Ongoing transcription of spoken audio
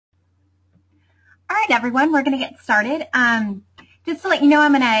All right, everyone, we're going to get started. Just to let you know,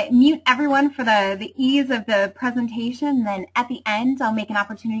 I'm going to mute everyone for the ease of the presentation. Then at the end, I'll make an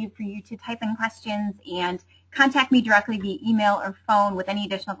opportunity for you to type in questions and contact me directly via email or phone with any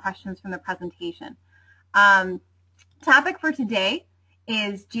additional questions from the presentation. Topic for today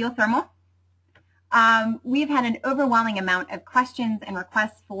is geothermal. We've had an overwhelming amount of questions and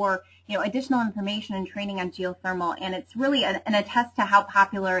requests for additional information and training on geothermal, and it's really an attest to how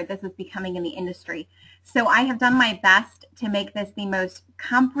popular this is becoming in the industry. So I have done my best to make this the most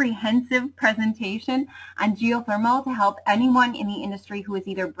comprehensive presentation on geothermal to help anyone in the industry who is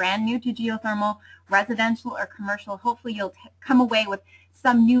either brand new to geothermal, residential, or commercial. Hopefully you'll come away with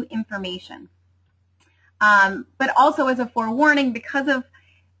some new information. But also as a forewarning, because of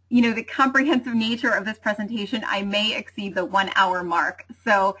the comprehensive nature of this presentation, I may exceed the 1 hour mark.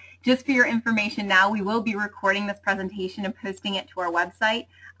 So just for your information now, we will be recording this presentation and posting it to our website,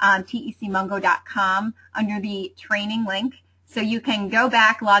 tecmungo.com, under the training link. So you can go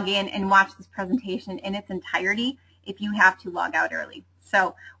back, log in, and watch this presentation in its entirety if you have to log out early.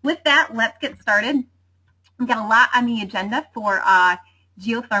 So with that, let's get started. We've got a lot on the agenda for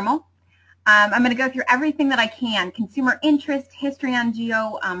geothermal. I'm going to go through everything that I can: consumer interest, history on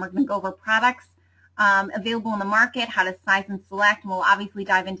geo. We're going to go over products available in the market, how to size and select, and we'll obviously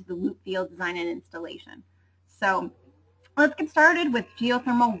dive into the loop field design and installation. So let's get started with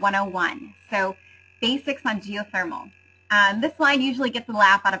Geothermal 101. So basics on geothermal. This slide usually gets a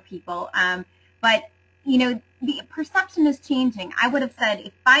laugh out of people, but the perception is changing. I would have said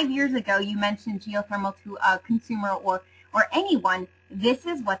if 5 years ago you mentioned geothermal to a consumer or anyone, this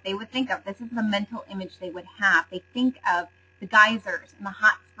is what they would think of. This is the mental image they would have. They think of the geysers and the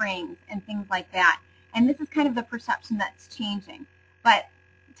hot springs and things like that. And this is kind of the perception that's changing. But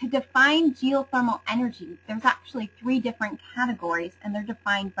to define geothermal energy, there's actually 3 different categories, and they're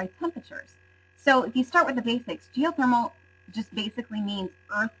defined by temperatures. So if you start with the basics, geothermal just basically means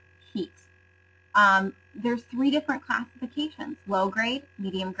earth heat. There's 3 different classifications: low grade,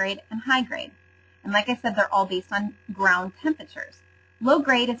 medium grade, and high grade. And like I said, they're all based on ground temperatures. Low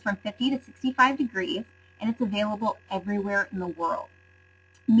grade is from 50 to 65 degrees, and it's available everywhere in the world.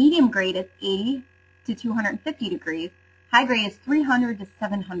 Medium grade is 80 to 250 degrees. High grade is 300 to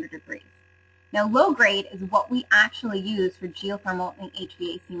 700 degrees. Now, low grade is what we actually use for geothermal in the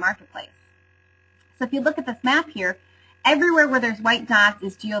HVAC marketplace. So if you look at this map here, everywhere where there's white dots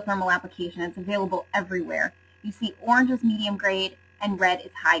is geothermal application. It's available everywhere. You see orange is medium grade and red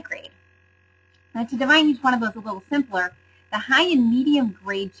is high grade. Now, to define each one of those a little simpler, the high and medium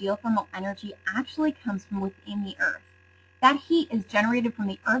grade geothermal energy actually comes from within the earth. That heat is generated from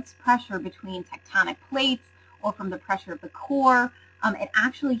the earth's pressure between tectonic plates or from the pressure of the core. It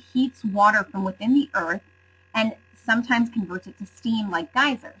actually heats water from within the earth and sometimes converts it to steam like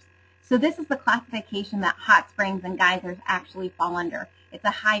geysers. So this is the classification that hot springs and geysers actually fall under. It's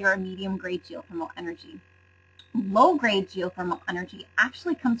a higher or medium grade geothermal energy. Low grade geothermal energy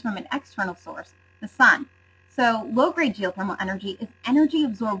actually comes from an external source, the sun. So low-grade geothermal energy is energy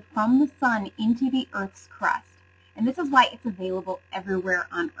absorbed from the sun into the Earth's crust. And this is why it's available everywhere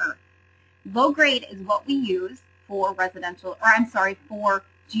on Earth. Low-grade is what we use for for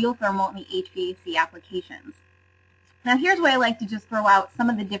geothermal in the HVAC applications. Now here's where I like to just throw out some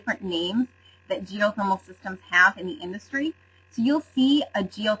of the different names that geothermal systems have in the industry. So you'll see a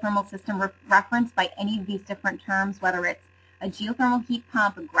geothermal system referenced by any of these different terms, whether it's a geothermal heat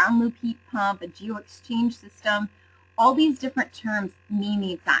pump, a ground loop heat pump, a geo-exchange system. All these different terms mean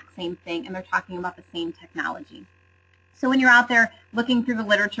the exact same thing, and they're talking about the same technology. So when you're out there looking through the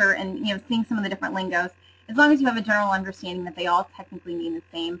literature and seeing some of the different lingos, as long as you have a general understanding that they all technically mean the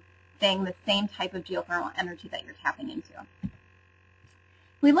same thing, the same type of geothermal energy that you're tapping into.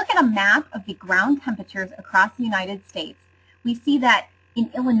 If we look at a map of the ground temperatures across the United States, we see that in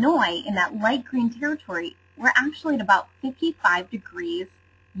Illinois, in that light green territory, we're actually at about 55 degrees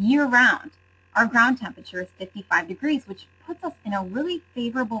year-round. Our ground temperature is 55 degrees, which puts us in a really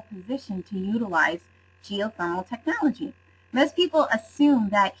favorable position to utilize geothermal technology. Most people assume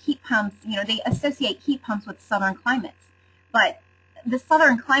that heat pumps, they associate heat pumps with southern climates, but the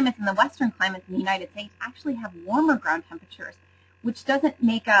southern climates and the western climates in the United States actually have warmer ground temperatures, which doesn't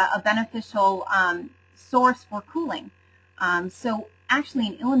make a beneficial source for cooling. So actually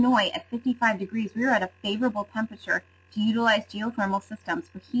in Illinois at 55 degrees, we are at a favorable temperature to utilize geothermal systems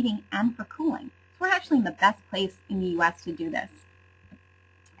for heating and for cooling. So we're actually in the best place in the U.S. to do this.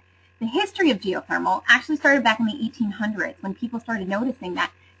 The history of geothermal actually started back in the 1800s when people started noticing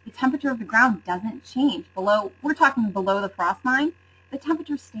that the temperature of the ground doesn't change. We're talking below the frost line, the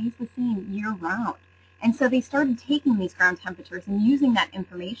temperature stays the same year-round. And so they started taking these ground temperatures and using that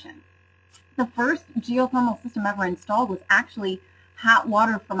information. The first geothermal system ever installed was actually hot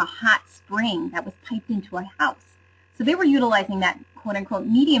water from a hot spring that was piped into a house. So they were utilizing that quote-unquote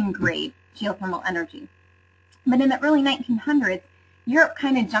medium-grade geothermal energy. But in the early 1900s, Europe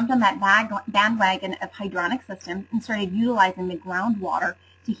kind of jumped on that bandwagon of hydronic systems and started utilizing the groundwater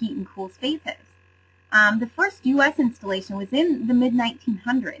to heat and cool spaces. The first U.S. installation was in the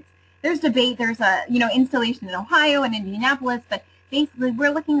mid-1900s. There's debate. There's a installation in Ohio and Indianapolis, but basically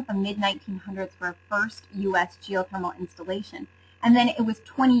we're looking at the mid-1900s for a first U.S. geothermal installation. And then it was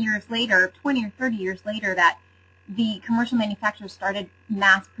 20 or 30 years later that the commercial manufacturers started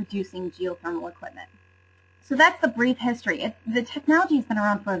mass producing geothermal equipment. So that's the brief history. The technology has been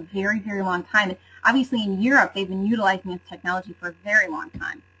around for a very, very long time. And obviously in Europe, they've been utilizing this technology for a very long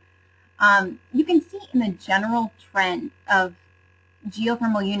time. You can see in the general trend of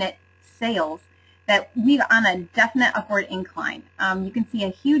geothermal unit sales that we're on a definite upward incline. You can see a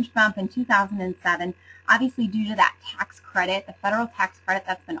huge bump in 2007, obviously due to that tax credit, the federal tax credit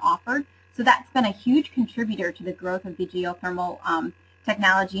that's been offered. So that's been a huge contributor to the growth of the geothermal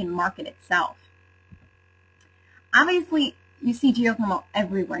technology and market itself. Obviously, you see geothermal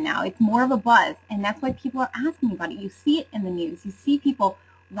everywhere now. It's more of a buzz, and that's why people are asking about it. You see it in the news. You see people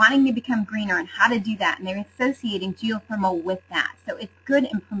wanting to become greener and how to do that, and they're associating geothermal with that. So it's good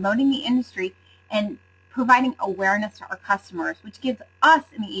in promoting the industry and providing awareness to our customers, which gives us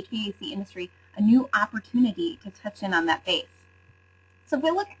in the HVAC industry a new opportunity to touch in on that base. So if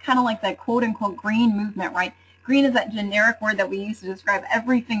we look at kind of like that quote-unquote green movement, right? Green is that generic word that we use to describe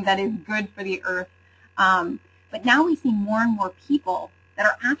everything that is good for the earth. But now we see more and more people that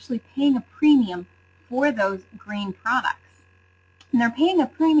are actually paying a premium for those green products. And they're paying a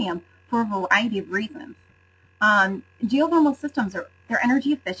premium for a variety of reasons. Geothermal systems they're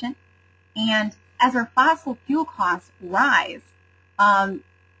energy efficient, and as our fossil fuel costs rise,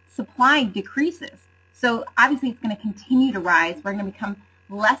 supply decreases. So obviously it's going to continue to rise. We're going to become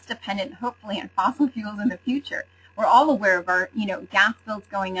less dependent, hopefully, on fossil fuels in the future. We're all aware of our, gas bills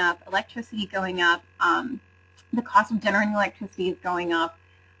going up, electricity going up, the cost of generating electricity is going up.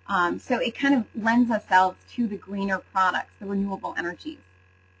 So it kind of lends ourselves to the greener products, the renewable energies.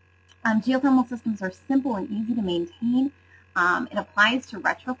 Geothermal systems are simple and easy to maintain. It applies to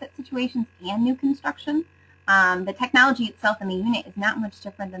retrofit situations and new construction. The technology itself in the unit is not much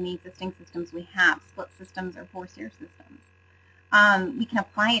different than the existing systems we have, split systems or forced-air systems. We can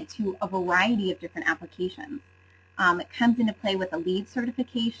apply it to a variety of different applications. It comes into play with a LEED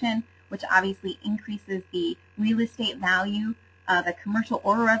certification, which obviously increases the real estate value of a commercial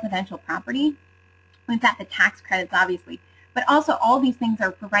or residential property. We've got the tax credits, obviously. But also all these things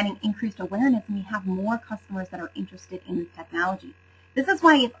are providing increased awareness, and we have more customers that are interested in this technology. This is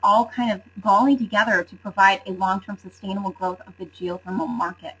why it's all kind of balling together to provide a long-term sustainable growth of the geothermal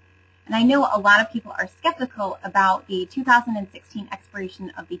market. And I know a lot of people are skeptical about the 2016 expiration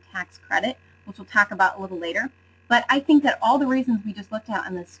of the tax credit, which we'll talk about a little later. But I think that all the reasons we just looked at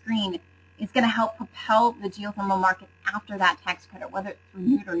on the screen is going to help propel the geothermal market after that tax credit, whether it's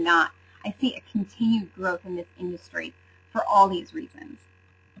renewed or not. I see a continued growth in this industry for all these reasons.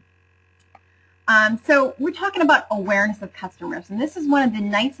 So we're talking about awareness of customers, and this is one of the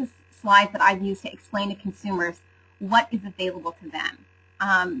nicest slides that I've used to explain to consumers what is available to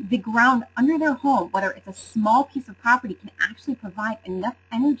them. The ground under their home, whether it's a small piece of property, can actually provide enough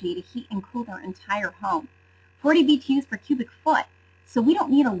energy to heat and cool their entire home. 40 BTUs per cubic foot, so we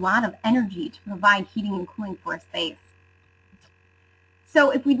don't need a lot of energy to provide heating and cooling for a space. So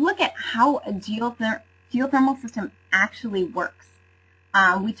if we look at how a geothermal system actually works,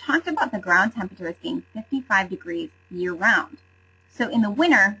 we talked about the ground temperature as being 55 degrees year-round. So in the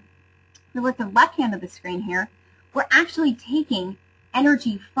winter, if we look at the left hand of the screen here, we're actually taking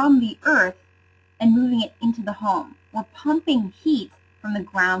energy from the earth and moving it into the home. We're pumping heat from the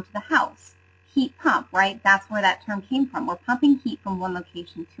ground to the house. Heat pump, right? That's where that term came from. We're pumping heat from one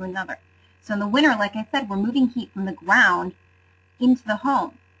location to another. So in the winter, like I said, we're moving heat from the ground into the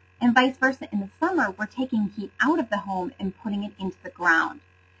home. And vice versa, in the summer, we're taking heat out of the home and putting it into the ground.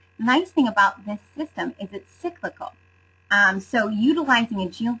 The nice thing about this system is it's cyclical. So utilizing a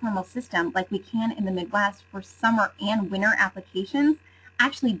geothermal system like we can in the Midwest for summer and winter applications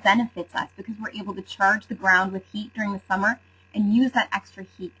actually benefits us because we're able to charge the ground with heat during the summer and use that extra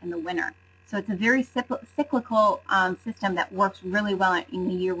heat in the winter. So it's a very cyclical system that works really well in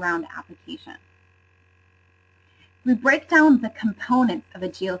the year-round application. We break down the components of a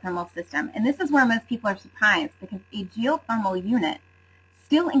geothermal system, and this is where most people are surprised because a geothermal unit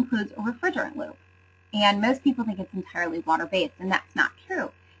still includes a refrigerant loop. And most people think it's entirely water-based, and that's not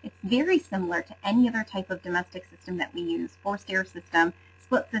true. It's very similar to any other type of domestic system that we use, forced air system,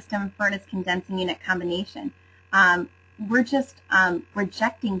 split system furnace condensing unit combination. We're just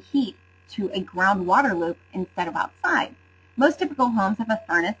rejecting heat to a groundwater loop instead of outside. Most typical homes have a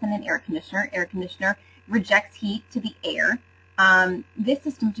furnace and an air conditioner. Air conditioner rejects heat to the air. This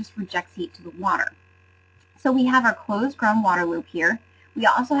system just rejects heat to the water. So we have our closed groundwater loop here. We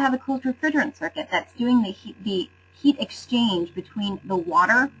also have a closed refrigerant circuit that's doing the heat exchange between the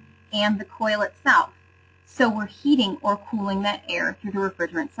water and the coil itself. So we're heating or cooling that air through the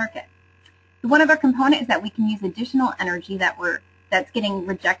refrigerant circuit. One other component is that we can use additional energy that's getting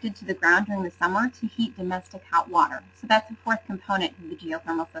rejected to the ground during the summer to heat domestic hot water. So that's the fourth component of the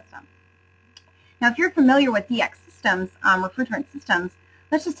geothermal system. Now, if you're familiar with DX systems, refrigerant systems,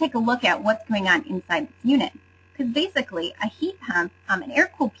 let's just take a look at what's going on inside this unit. Because basically, a heat pump, an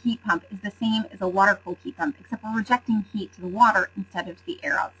air-cooled heat pump is the same as a water-cooled heat pump, except we're rejecting heat to the water instead of to the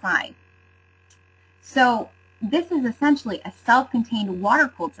air outside. So this is essentially a self-contained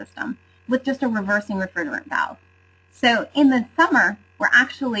water-cooled system with just a reversing refrigerant valve. So in the summer,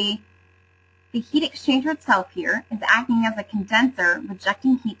 the heat exchanger itself here is acting as a condenser,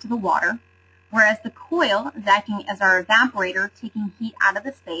 rejecting heat to the water, whereas the coil is acting as our evaporator, taking heat out of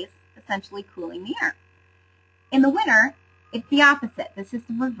the space, essentially cooling the air. In the winter, it's the opposite. The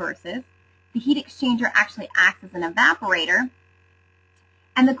system reverses. The heat exchanger actually acts as an evaporator,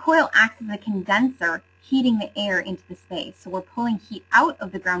 and the coil acts as a condenser, heating the air into the space. So we're pulling heat out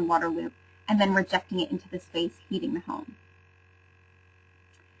of the groundwater loop and then rejecting it into the space, heating the home.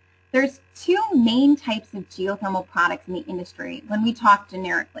 There's two main types of geothermal products in the industry when we talk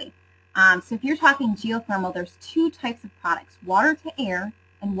generically. So if you're talking geothermal, there's two types of products, water to air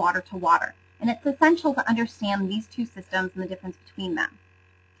and water to water. And it's essential to understand these two systems and the difference between them.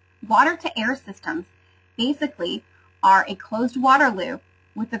 Water to air systems basically are a closed water loop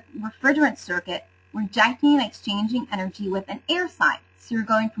with a refrigerant circuit rejecting and exchanging energy with an air side. So you're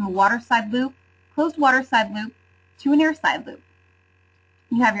going from a water side loop, closed water side loop, to an air side loop.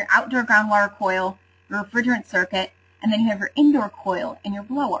 You have your outdoor groundwater coil, your refrigerant circuit, and then you have your indoor coil and your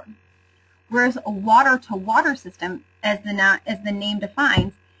blower. Whereas a water-to-water system, as the name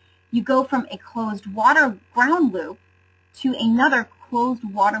defines, you go from a closed water ground loop to another closed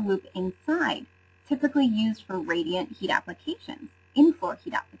water loop inside, typically used for radiant heat applications, in-floor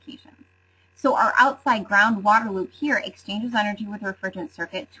heat applications. So our outside groundwater loop here exchanges energy with the refrigerant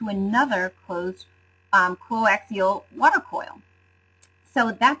circuit to another closed coaxial water coil.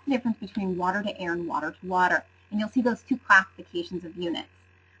 So that's the difference between water to air and water to water. And you'll see those two classifications of units.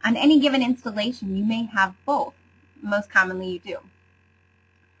 On any given installation, you may have both. Most commonly, you do.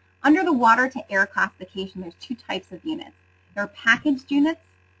 Under the water to air classification, there's two types of units. There are packaged units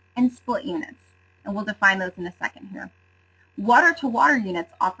and split units. And we'll define those in a second here. Water to water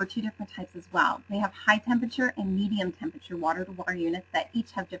units offer two different types as well. They have high temperature and medium temperature water to water units that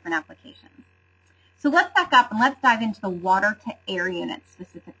each have different applications. So let's back up and let's dive into the water to air units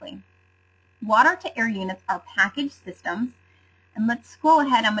specifically. Water to air units are packaged systems. And let's scroll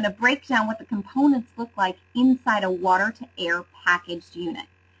ahead. I'm going to break down what the components look like inside a water to air packaged unit.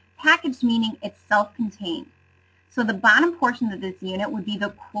 Packaged meaning it's self-contained. So the bottom portion of this unit would be the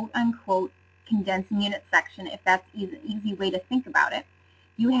quote-unquote condensing unit section, if that's an easy way to think about it.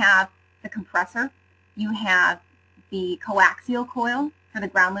 You have the compressor. You have the coaxial coil for the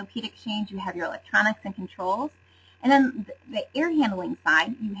ground loop heat exchange. You have your electronics and controls. And then the air handling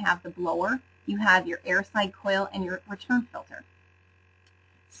side, you have the blower. You have your air side coil and your return filter.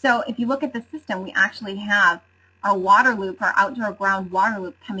 So if you look at the system, we actually have our water loop, our outdoor ground water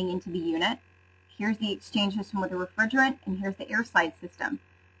loop coming into the unit. Here's the exchange system with the refrigerant, and here's the air side system,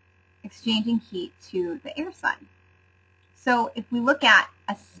 exchanging heat to the air side. So if we look at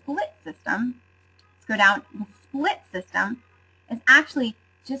a split system, let's go down, the split system is actually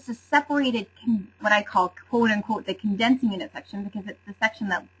just a separated, what I call quote-unquote the condensing unit section, because it's the section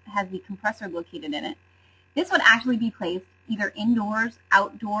that has the compressor located in it. This would actually be placed either indoors,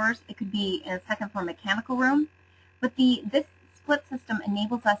 outdoors. It could be in a second floor mechanical room. But this split system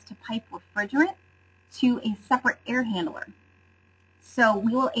enables us to pipe refrigerant to a separate air handler. So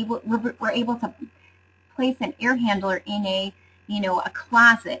we're able to place an air handler in a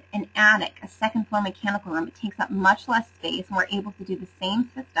closet, an attic, a second floor mechanical room. It takes up much less space, and we're able to do the same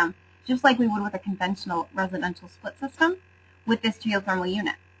system just like we would with a conventional residential split system with this geothermal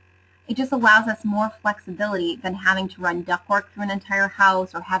unit. It just allows us more flexibility than having to run ductwork through an entire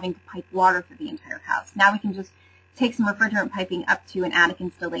house or having to pipe water through the entire house. Now we can just take some refrigerant piping up to an attic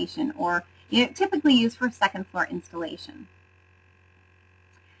installation, or typically used for a second floor installation.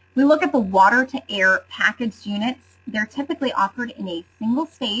 We look at the water to air packaged units. They're typically offered in a single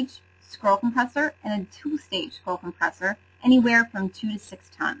stage scroll compressor and a two-stage scroll compressor anywhere from 2 to 6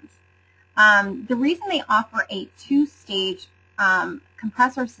 tons. The reason they offer a 2-stage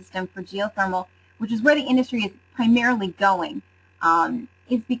compressor system for geothermal, which is where the industry is primarily going,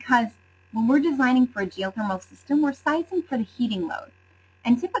 is because when we're designing for a geothermal system, we're sizing for the heating load.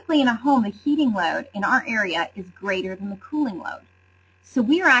 And typically in a home, the heating load in our area is greater than the cooling load. So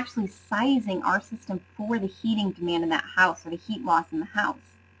we are actually sizing our system for the heating demand in that house or the heat loss in the house.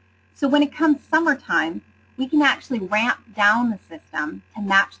 So when it comes summertime, we can actually ramp down the system to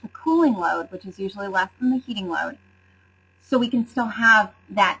match the cooling load, which is usually less than the heating load. So we can still have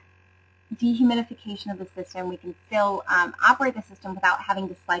that dehumidification of the system. We can still operate the system without having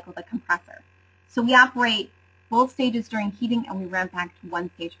to cycle the compressor. So we operate both stages during heating, and we ramp back to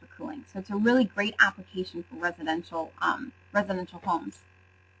 1 stage for cooling. So it's a really great application for residential homes.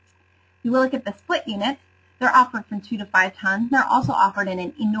 If you look at the split units, they're offered from 2 to 5 tons. They're also offered in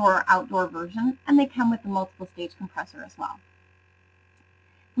an indoor or outdoor version, and they come with a multiple stage compressor as well.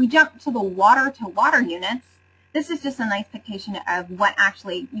 We jump to the water-to-water units. This is just a nice dictation of what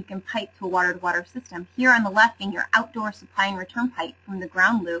actually you can pipe to a water-to-water system. Here on the left being your outdoor supply and return pipe from the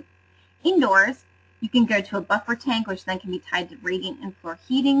ground loop. Indoors, you can go to a buffer tank, which then can be tied to radiant in-floor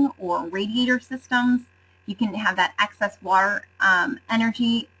heating or radiator systems. You can have that excess water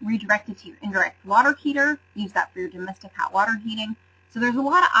energy redirected to your indirect water heater. Use that for your domestic hot water heating. So there's a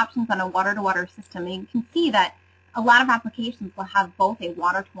lot of options on a water-to-water system, and you can see that a lot of applications will have both a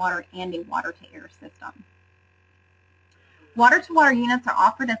water-to-water and a water-to-air system. Water-to-water units are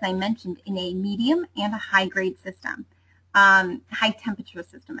offered, as I mentioned, in a medium and a high-grade system, high-temperature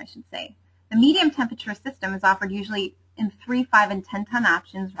system, I should say. The medium temperature system is offered usually in 3, 5, and 10-ton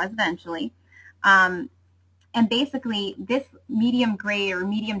options residentially. And basically, this medium grade or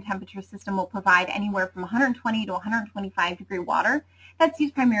medium temperature system will provide anywhere from 120 to 125 degree water. That's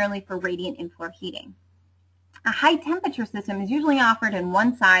used primarily for radiant in-floor heating. A high temperature system is usually offered in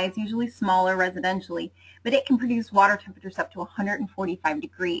one size, usually smaller residentially, but it can produce water temperatures up to 145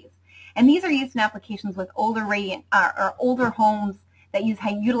 degrees. And these are used in applications with older older homes that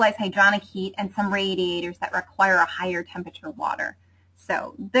utilize hydronic heat and some radiators that require a higher temperature water.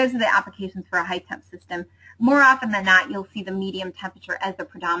 So those are the applications for a high temp system. More often than not, you'll see the medium temperature as the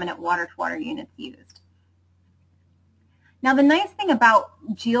predominant water-to-water units used. Now the nice thing about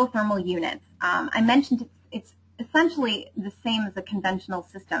geothermal units, I mentioned it's essentially the same as a conventional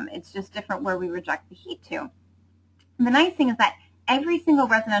system. It's just different where we reject the heat to. And the nice thing is that every single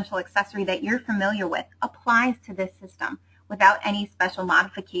residential accessory that you're familiar with applies to this system without any special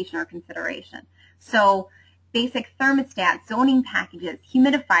modification or consideration. So basic thermostats, zoning packages,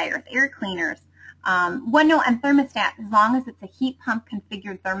 humidifiers, air cleaners, one note on thermostat, as long as it's a heat pump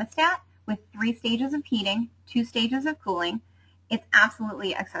configured thermostat with 3 stages of heating, 2 stages of cooling, it's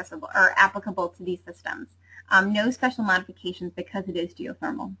absolutely accessible or applicable to these systems. No special modifications because it is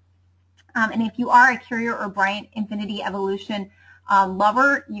geothermal. And if you are a Carrier or Bryant Infinity Evolution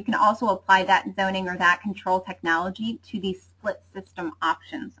lover, you can also apply that zoning or that control technology to these split system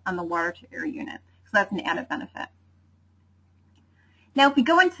options on the water-to-air unit. So that's an added benefit. Now, if we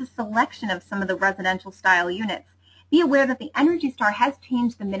go into selection of some of the residential style units, be aware that the Energy Star has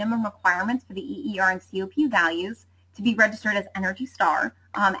changed the minimum requirements for the EER and COP values to be registered as Energy Star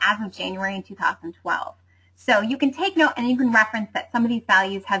as of January in 2012. So you can take note and you can reference that some of these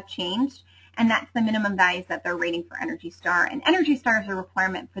values have changed, and that's the minimum values that they're rating for Energy Star. And Energy Star is a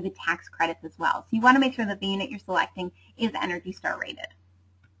requirement for the tax credits as well. So you want to make sure that the unit you're selecting is Energy Star rated.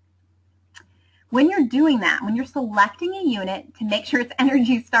 When you're doing that, when you're selecting a unit to make sure it's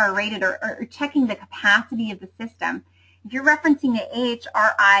Energy Star rated or checking the capacity of the system, if you're referencing the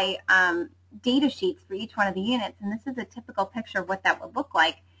AHRI data sheets for each one of the units, and this is a typical picture of what that would look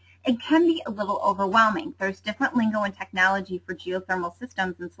like, it can be a little overwhelming. There's different lingo and technology for geothermal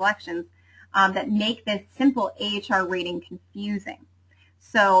systems and selections that make this simple AHR rating confusing.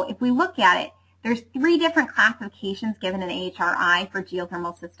 So if we look at it, there's 3 different classifications given in AHRI for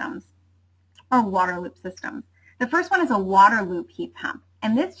geothermal systems or water loop systems. The first one is a water loop heat pump,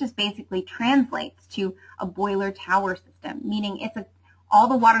 and this just basically translates to a boiler tower system, meaning all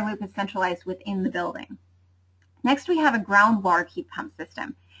the water loop is centralized within the building. Next, we have a groundwater heat pump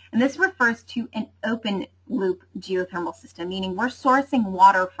system, and this refers to an open loop geothermal system, meaning we're sourcing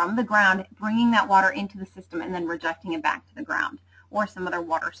water from the ground, bringing that water into the system, and then rejecting it back to the ground or some other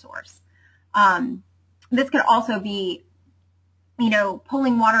water source. This could also be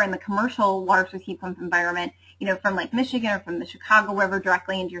pulling water in the commercial water source heat pump environment, from Lake Michigan or from the Chicago River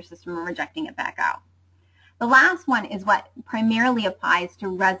directly into your system and rejecting it back out. The last one is what primarily applies to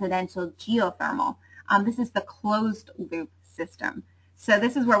residential geothermal. This is the closed loop system. So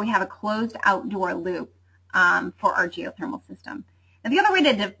this is where we have a closed outdoor loop for our geothermal system. Now, the other way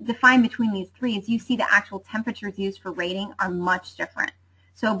to define between these three is you see the actual temperatures used for rating are much different.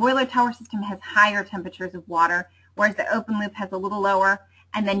 So a boiler tower system has higher temperatures of water, whereas the open loop has a little lower,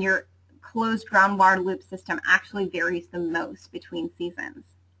 and then your closed groundwater loop system actually varies the most between seasons.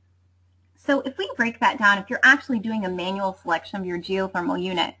 So if we break that down, if you're actually doing a manual selection of your geothermal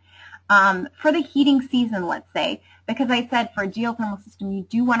unit, for the heating season, let's say, because I said for a geothermal system, you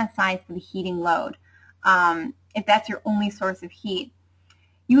do want to size for the heating load. If that's your only source of heat,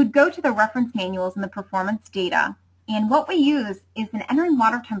 you would go to the reference manuals and the performance data, and what we use is an entering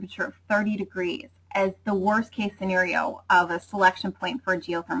water temperature of 30 degrees as the worst case scenario of a selection point for a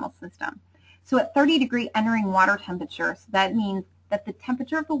geothermal system. So at 30-degree entering water temperature, so that means that the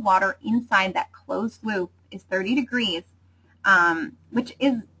temperature of the water inside that closed loop is 30 degrees, which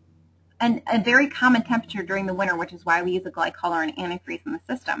is a very common temperature during the winter, which is why we use a glycolor and antifreeze in the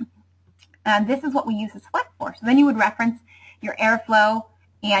system. And this is what we use to select for. So then you would reference your airflow,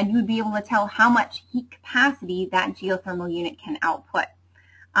 and you would be able to tell how much heat capacity that geothermal unit can output.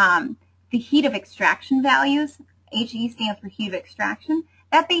 The heat of extraction values, HE stands for heat of extraction,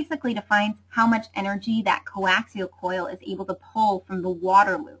 that basically defines how much energy that coaxial coil is able to pull from the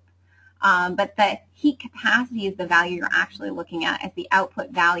water loop. But the heat capacity is the value you're actually looking at as the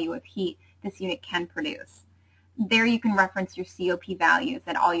output value of heat this unit can produce. There you can reference your COP values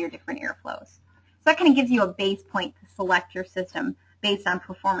at all your different airflows. So that kind of gives you a base point to select your system based on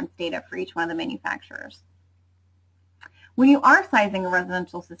performance data for each one of the manufacturers. When you are sizing a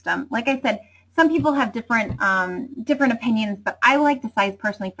residential system, like I said, some people have different opinions, but I like to size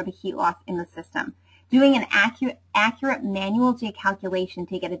personally for the heat loss in the system. Doing an accurate manual J calculation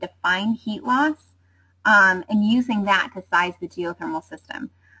to get a defined heat loss and using that to size the geothermal system.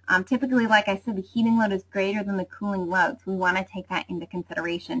 Typically, like I said, the heating load is greater than the cooling load, so we want to take that into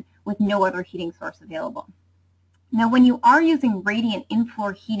consideration with no other heating source available. Now, when you are using radiant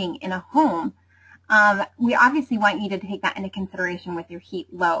in-floor heating in a home, we obviously want you to take that into consideration with your heat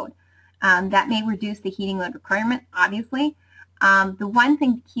load. That may reduce the heating load requirement, obviously. The one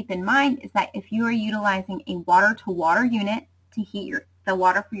thing to keep in mind is that if you are utilizing a water-to-water unit to heat the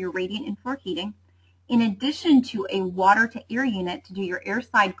water for your radiant in-floor heating, in addition to a water-to-air unit to do your air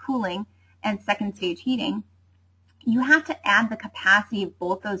side cooling and second stage heating, you have to add the capacity of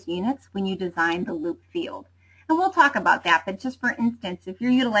both those units when you design the loop field. And we'll talk about that, but just for instance, if you're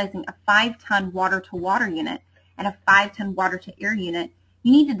utilizing a 5-ton water-to-water unit and a 5-ton water-to-air unit,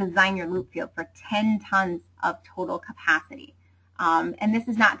 you need to design your loop field for 10 tons of total capacity. And this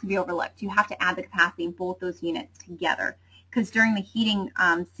is not to be overlooked. You have to add the capacity of both those units together, because during the heating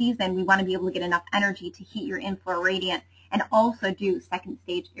season, we want to be able to get enough energy to heat your in-floor radiant and also do second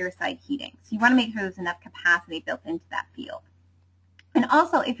stage airside heating. So you want to make sure there's enough capacity built into that field. And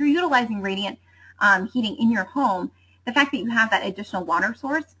also, if you're utilizing radiant heating in your home, the fact that you have that additional water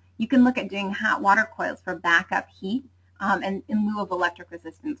source, you can look at doing hot water coils for backup heat and in lieu of electric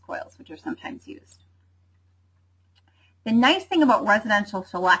resistance coils, which are sometimes used. The nice thing about residential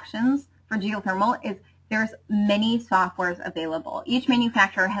selections for geothermal is there's many softwares available. Each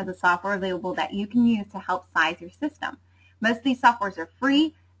manufacturer has a software available that you can use to help size your system. Most of these softwares are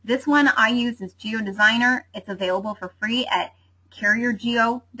free. This one I use is GeoDesigner. It's available for free at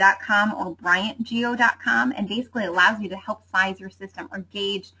carriergeo.com or bryantgeo.com, and basically allows you to help size your system or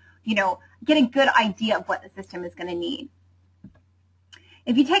gauge, get a good idea of what the system is going to need.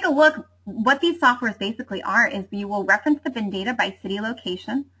 If you take a look, what these softwares basically are is we will reference the bin data by city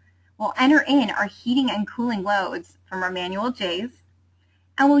location. We'll enter in our heating and cooling loads from our manual J's,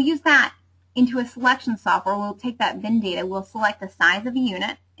 and we'll use that into a selection software. We'll take that bin data, we'll select the size of a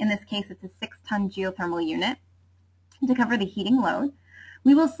unit. In this case, it's a 6-ton geothermal unit to cover the heating load.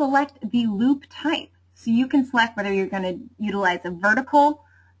 We will select the loop type. So you can select whether you're going to utilize a vertical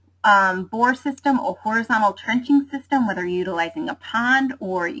bore system or horizontal trenching system, whether you're utilizing a pond,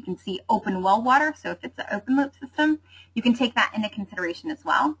 or you can see open well water. So if it's an open loop system, you can take that into consideration as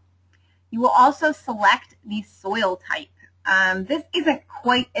well. You will also select the soil type. This isn't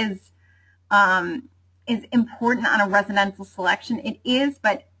quite as important on a residential selection. It is,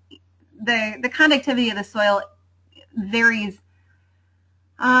 but the conductivity of the soil varies.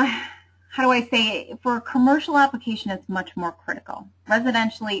 How do I say? For a commercial application, it's much more critical.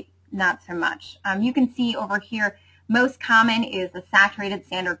 Residentially, not so much. You can see over here, most common is a saturated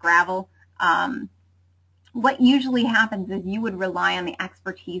sand or gravel. What usually happens is you would rely on the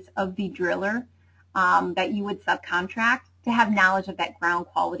expertise of the driller that you would subcontract to have knowledge of that ground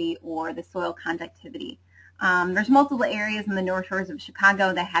quality or the soil conductivity. There's multiple areas in the North Shores of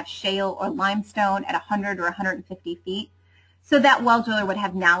Chicago that have shale or limestone at 100 or 150 feet. So that well driller would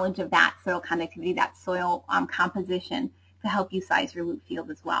have knowledge of that soil conductivity, that soil composition to help you size your loop field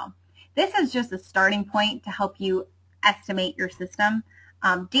as well. This is just a starting point to help you estimate your system.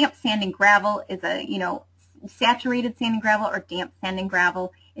 Damp sand and gravel is a, saturated sand and gravel or damp sand and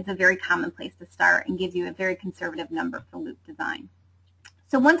gravel is a very common place to start and gives you a very conservative number for loop design.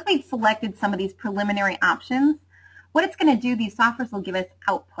 So once we've selected some of these preliminary options, what it's going to do, these softwares will give us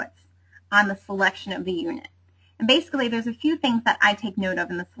outputs on the selection of the unit. And basically, there's a few things that I take note of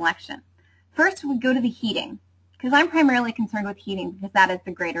in the selection. First, we go to the heating, because I'm primarily concerned with heating because that is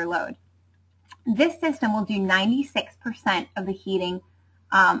the greater load. This system will do 96% of the heating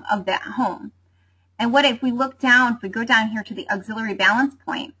of that home. And what if we look down, if we go down here to the auxiliary balance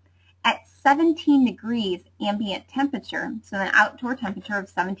point, at 17 degrees ambient temperature, so an outdoor temperature of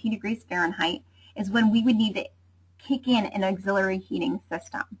 17 degrees Fahrenheit, is when we would need to kick in an auxiliary heating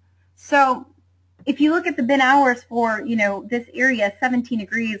system. So if you look at the bin hours for, this area, 17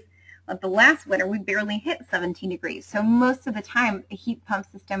 degrees, of the last winter, we barely hit 17 degrees. So most of the time, a heat pump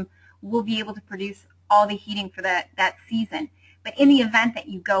system will be able to produce all the heating for that season. But in the event that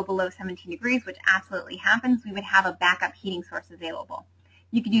you go below 17 degrees, which absolutely happens, we would have a backup heating source available.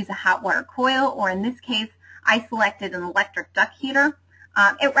 You could use a hot water coil, or in this case, I selected an electric duct heater.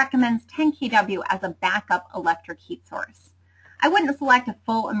 It recommends 10 kW as a backup electric heat source. I wouldn't select a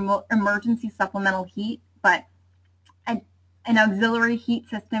full emergency supplemental heat, but an auxiliary heat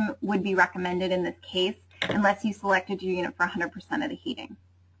system would be recommended in this case, unless you selected your unit for 100% of the heating.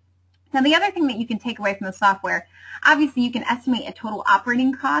 Now, the other thing that you can take away from the software, obviously you can estimate a total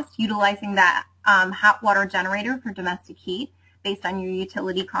operating cost utilizing that hot water generator for domestic heat based on your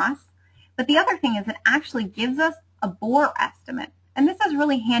utility costs. But the other thing is it actually gives us a bore estimate. And this is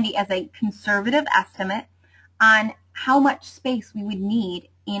really handy as a conservative estimate on how much space we would need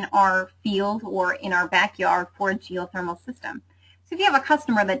in our field or in our backyard for a geothermal system. So if you have a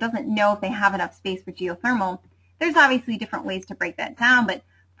customer that doesn't know if they have enough space for geothermal, there's obviously different ways to break that down, but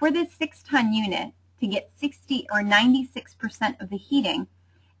for this 6-ton unit, to get 60 or 96% of the heating,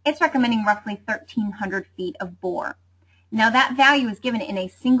 it's recommending roughly 1,300 feet of bore. Now that value is given in a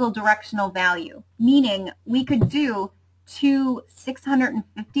single directional value, meaning we could do 2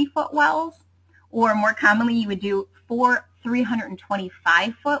 650-foot wells, or more commonly you would do 4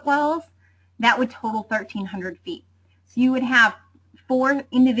 325-foot wells. That would total 1,300 feet. So you would have 4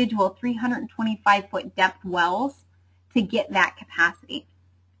 individual 325-foot depth wells to get that capacity.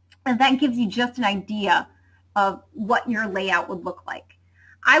 And that gives you just an idea of what your layout would look like.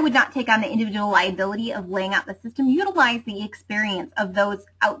 I would not take on the individual liability of laying out the system. Utilize the experience of those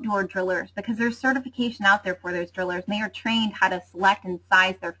outdoor drillers, because there's certification out there for those drillers, and they are trained how to select and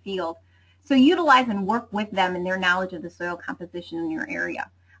size their field. So utilize and work with them in their knowledge of the soil composition in your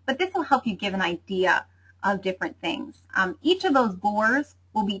area. But this will help you give an idea of different things. Each of those bores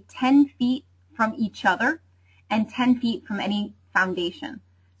will be 10 feet from each other and 10 feet from any foundation.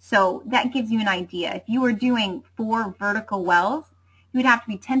 So that gives you an idea. If you were doing 4 vertical wells, you would have to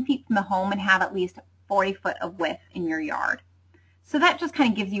be 10 feet from the home and have at least 40 foot of width in your yard. So that just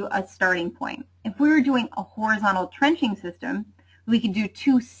kind of gives you a starting point. If we were doing a horizontal trenching system, we could do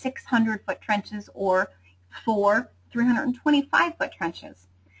 2 600-foot trenches or 4 325-foot trenches,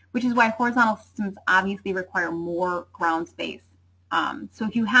 which is why horizontal systems obviously require more ground space. So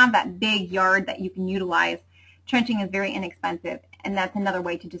if you have that big yard that you can utilize, trenching is very inexpensive, and that's another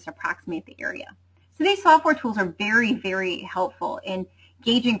way to just approximate the area. So these software tools are very, very helpful in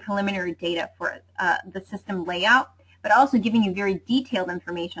gauging preliminary data for the system layout, but also giving you very detailed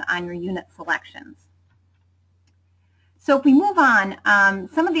information on your unit selections. So if we move on,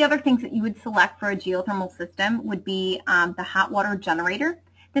 some of the other things that you would select for a geothermal system would be the hot water generator.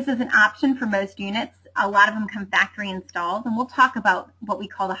 This is an option for most units. A lot of them come factory installed, and we'll talk about what we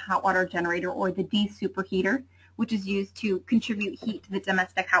call the hot water generator, or the de-superheater, which is used to contribute heat to the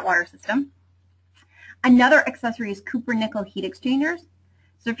domestic hot water system. Another accessory is Cooper nickel heat exchangers.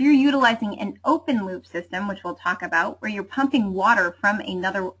 So if you're utilizing an open loop system, which we'll talk about, where you're pumping water from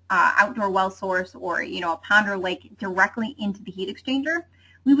another outdoor well source or a pond or lake directly into the heat exchanger,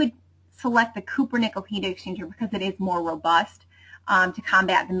 we would select the Cooper nickel heat exchanger because it is more robust to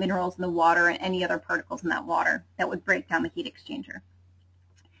combat the minerals in the water and any other particles in that water that would break down the heat exchanger.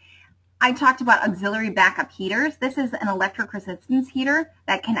 I talked about auxiliary backup heaters. This is an electric resistance heater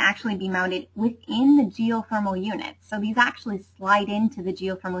that can actually be mounted within the geothermal unit. So these actually slide into the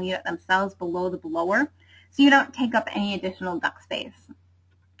geothermal unit themselves below the blower, so you don't take up any additional duct space.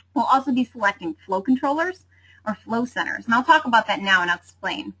 We'll also be selecting flow controllers or flow centers, and I'll talk about that now and I'll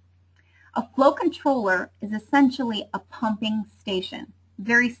explain. A flow controller is essentially a pumping station.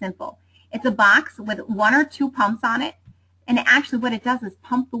 Very simple. It's a box with 1 or 2 pumps on it And actually what it does is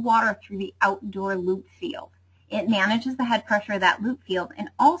pump the water through the outdoor loop field. It manages the head pressure of that loop field, and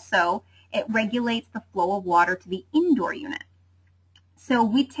also it regulates the flow of water to the indoor unit. So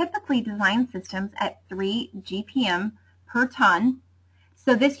we typically design systems at 3 GPM per ton.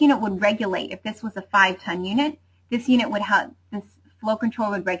 So this unit would regulate, if this was a 5-ton unit, this flow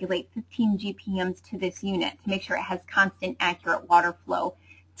control would regulate 15 GPMs to this unit to make sure it has constant, accurate water flow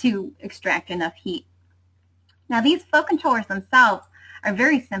to extract enough heat. Now these flow controllers themselves are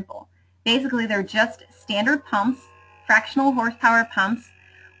very simple. Basically they're just standard pumps, fractional horsepower pumps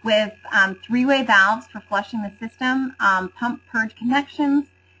with 3-way valves for flushing the system, pump purge connections.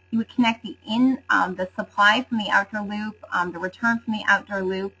 You would connect the supply from the outdoor loop, the return from the outdoor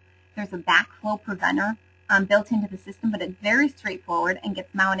loop. There's a backflow preventer built into the system, but it's very straightforward and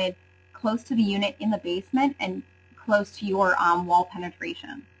gets mounted close to the unit in the basement and close to your wall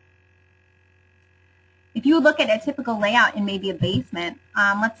penetration. If you look at a typical layout in maybe a basement,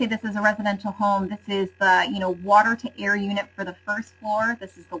 let's say this is a residential home. This is the water to air unit for the first floor.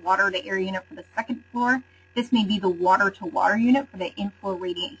 This is the water to air unit for the second floor. This may be the water to water unit for the inflow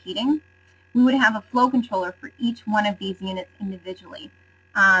radiant heating. We would have a flow controller for each one of these units individually.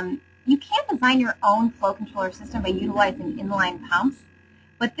 You can design your own flow controller system by utilizing inline pumps,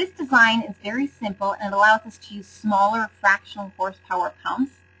 but this design is very simple and it allows us to use smaller fractional horsepower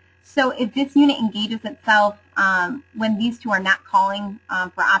pumps. So if this unit engages itself when these two are not calling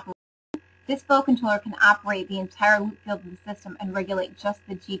for operation, this flow controller can operate the entire loop field of the system and regulate just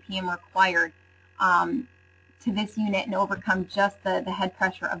the GPM required to this unit and overcome just the head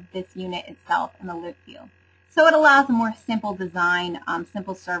pressure of this unit itself in the loop field. So it allows a more simple design,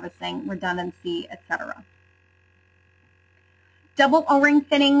 simple servicing, redundancy, etc. Double O-ring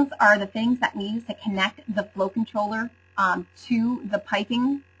fittings are the fittings that we use to connect the flow controller to the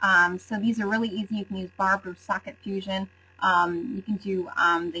piping. So these are really easy. You can use barbed or socket fusion. You can do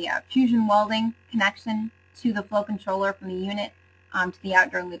the fusion welding connection to the flow controller from the unit to the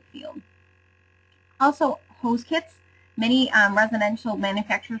outdoor loop field. Also, hose kits. Many residential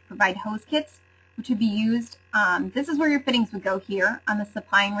manufacturers provide hose kits, which would be used. This is where your fittings would go here on the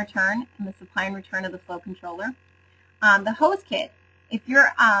supply and return of the flow controller. The hose kit. If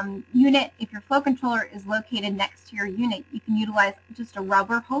your flow controller is located next to your unit, you can utilize just a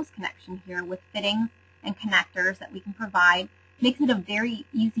rubber hose connection here with fittings and connectors that we can provide. Makes it a very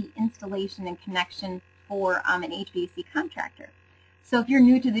easy installation and connection for an HVAC contractor. So if you're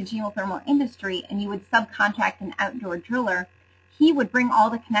new to the geothermal industry and you would subcontract an outdoor driller, he would bring all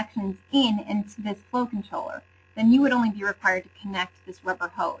the connections into this flow controller. Then you would only be required to connect this rubber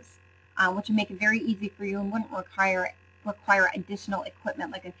hose, which would make it very easy for you and wouldn't require additional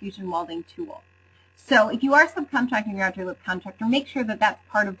equipment like a fusion welding tool. So if you are subcontracting your outdoor loop contractor, make sure that that's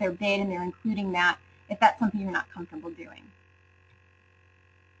part of their bid and they're including that if that's something you're not comfortable doing.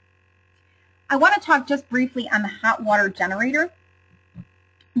 I want to talk just briefly on the hot water generator.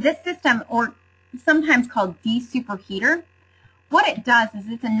 This system, or sometimes called de-superheater, what it does is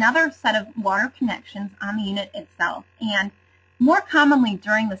it's another set of water connections on the unit itself. And more commonly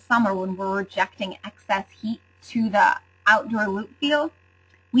during the summer when we're rejecting excess heat to the outdoor loop field,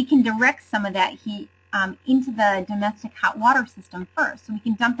 we can direct some of that heat into the domestic hot water system first. So we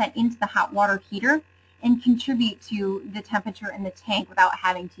can dump that into the hot water heater and contribute to the temperature in the tank without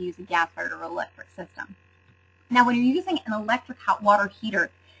having to use a gas-fired or electric system. Now when you're using an electric hot water heater,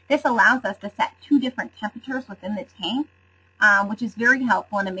 this allows us to set 2 different temperatures within the tank, which is very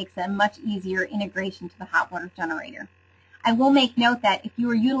helpful, and it makes a much easier integration to the hot water generator. I will make note that if you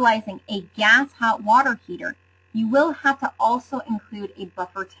are utilizing a gas hot water heater, you will have to also include a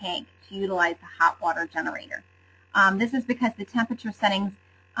buffer tank to utilize the hot water generator. This is because the temperature settings,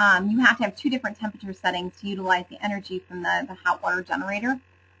 you have to have 2 different temperature settings to utilize the energy from the hot water generator.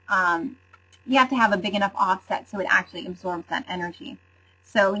 You have to have a big enough offset so it actually absorbs that energy.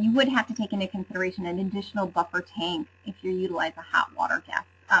 So you would have to take into consideration an additional buffer tank if you utilize a hot water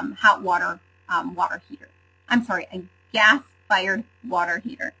water heater. I'm sorry, a gas-fired water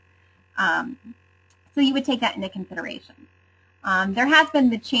heater. So you would take that into consideration. There has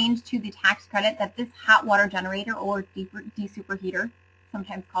been the change to the tax credit that this hot water generator, or de-superheater,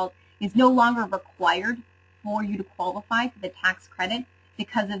 sometimes called, is no longer required for you to qualify for the tax credit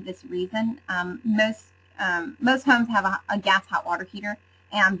because of this reason. Most homes have a gas hot water heater,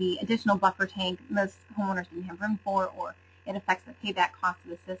 and the additional buffer tank most homeowners didn't have room for, or it affects the payback cost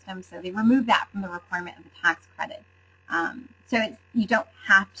of the system, so they remove that from the requirement of the tax credit. So you don't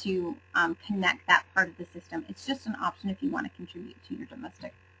have to connect that part of the system. It's just an option if you want to contribute to your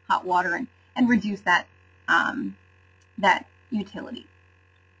domestic hot water and reduce that, that utility.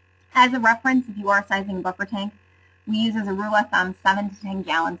 As a reference, if you are sizing a buffer tank, we use as a rule of thumb 7 to 10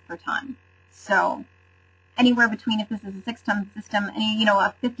 gallons per ton. So anywhere between, if this is a 6-ton system, and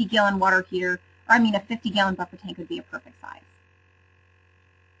a 50-gallon water heater, or a 50-gallon buffer tank would be a perfect size.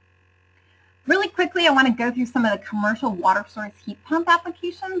 Really quickly, I want to go through some of the commercial water source heat pump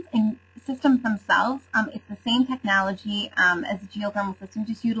applications and systems themselves. It's the same technology as a geothermal system,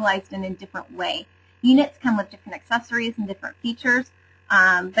 just utilized in a different way. Units come with different accessories and different features,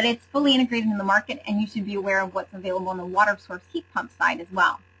 but it's fully integrated in the market, and you should be aware of what's available on the water source heat pump side as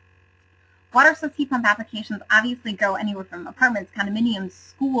well. Water source heat pump applications obviously go anywhere from apartments, condominiums,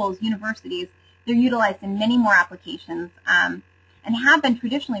 schools, universities. They're utilized in many more applications and have been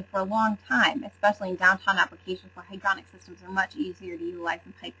traditionally for a long time, especially in downtown applications where hydronic systems are much easier to utilize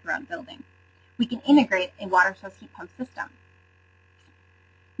and pipe throughout a building. We can integrate a water source heat pump system.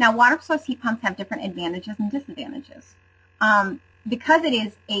 Now, water source heat pumps have different advantages and disadvantages. Because it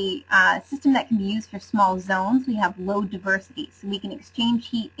is a system that can be used for small zones, we have low diversity, so we can exchange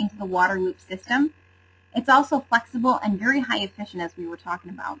heat into the water loop system. It's also flexible and very high efficient, as we were talking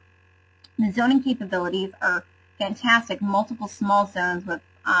about. The zoning capabilities are fantastic, multiple small zones with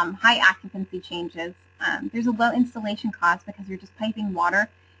high occupancy changes. There's a low installation cost because you're just piping water,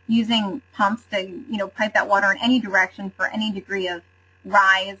 using pumps to pipe that water in any direction for any degree of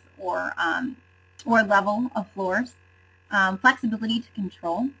rise or level of floors. Flexibility to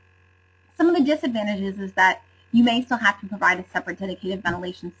control. Some of the disadvantages is that you may still have to provide a separate dedicated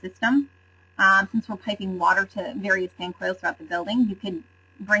ventilation system. Since we're piping water to various fan coils throughout the building, you could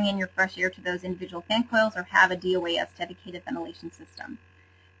bring in your fresh air to those individual fan coils or have a DOAS dedicated ventilation system.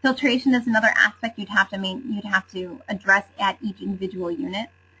 Filtration is another aspect you'd have to address at each individual unit.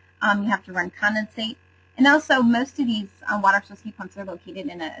 You have to run condensate. And also, most of these water source heat pumps are located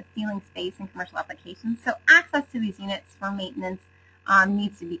in a ceiling space in commercial applications, so access to these units for maintenance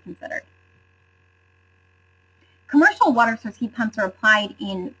needs to be considered. Commercial water source heat pumps are applied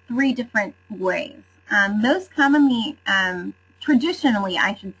in 3 different ways. Most commonly, traditionally,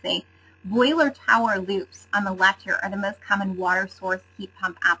 I should say, boiler tower loops on the left here are the most common water source heat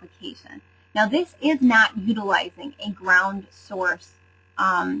pump application. Now, this is not utilizing a ground source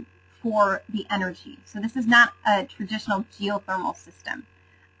for the energy. So this is not a traditional geothermal system.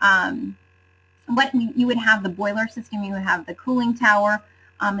 You would have the boiler system, you would have the cooling tower,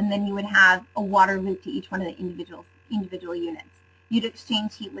 and then you would have a water loop to each one of the individual units. You'd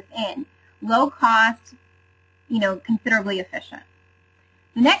exchange heat within. Low cost, considerably efficient.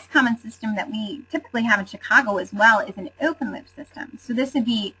 The next common system that we typically have in Chicago as well is an open loop system. So this would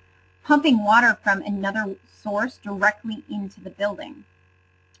be pumping water from another source directly into the building.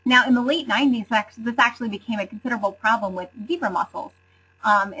 Now, in the late 90s, this actually became a considerable problem with zebra mussels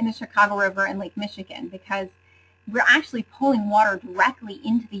in the Chicago River and Lake Michigan, because we're actually pulling water directly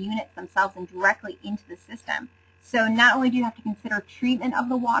into the units themselves and directly into the system. So not only do you have to consider treatment of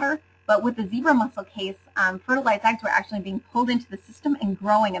the water, but with the zebra mussel case, fertilized eggs were actually being pulled into the system and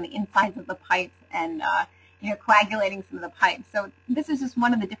growing on the insides of the pipes and coagulating some of the pipes. So this is just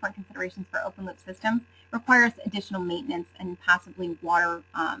one of the different considerations for open loop systems. It requires additional maintenance and possibly water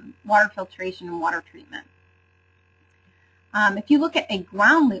filtration and water treatment. If you look at a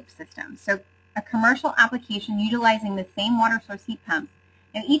ground loop system, so a commercial application utilizing the same water source heat pumps,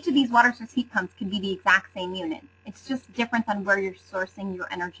 now each of these water source heat pumps could be the exact same unit. It's just different on where you're sourcing your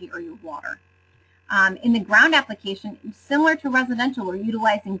energy or your water. In the ground application, similar to residential, we're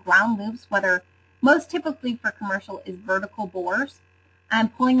utilizing ground loops, whether most typically for commercial is vertical bores,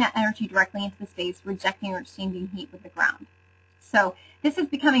 and pulling that energy directly into the space, rejecting or exchanging heat with the ground. So this is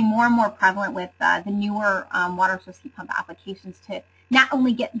becoming more and more prevalent with the newer water source heat pump applications to not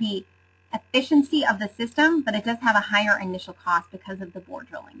only get the efficiency of the system, but it does have a higher initial cost because of the bore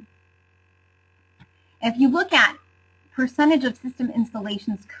drilling. If you look at percentage of system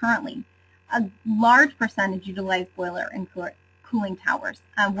installations currently, a large percentage utilize boiler and cooling towers,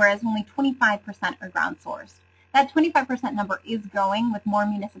 whereas only 25% are ground sourced. That 25% number is growing with more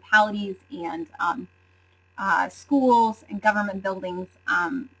municipalities and schools and government buildings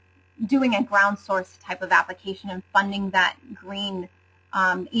doing a ground source type of application and funding that green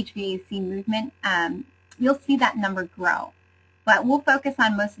HVAC movement. You'll see that number grow. But we'll focus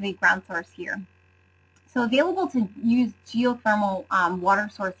on most of the ground source here. So available to use geothermal water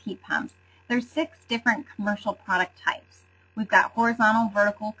source heat pumps, there's 6 different commercial product types. We've got horizontal,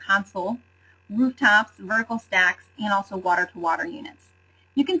 vertical, console, rooftops, vertical stacks, and also water-to-water units.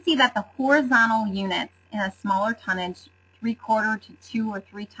 You can see that the horizontal units in a smaller tonnage, 3/4 to 2 or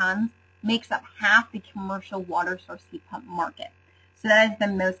 3 tons, makes up half the commercial water source heat pump market. So that is the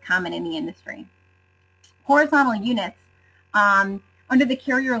most common in the industry. Horizontal units are Under the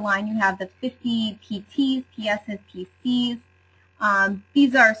carrier line, you have the 50 PTs, PSs, PCs.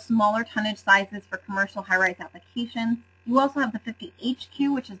 These are smaller tonnage sizes for commercial high-rise applications. You also have the 50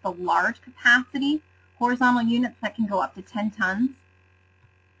 HQ, which is the large capacity horizontal units that can go up to 10 tons.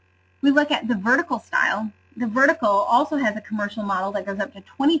 We look at the vertical style. The vertical also has a commercial model that goes up to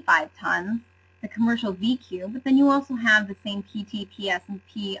 25 tons, the commercial VQ, but then you also have the same PT, PS, and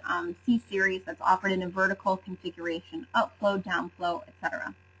C series that's offered in a vertical configuration, upflow, downflow,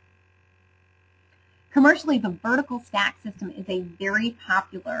 etc. Commercially, the vertical stack system is a very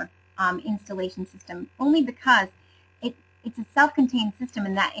popular installation system, only because it's a self-contained system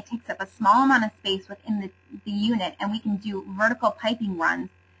in that it takes up a small amount of space within the unit, and we can do vertical piping runs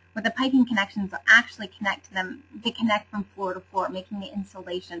where the piping connections actually connect to them. They connect from floor to floor, making the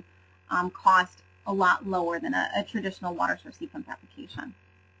installation cost a lot lower than a traditional water source heat pump application.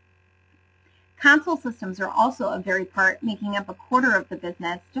 Console systems are also a very part, making up a quarter of the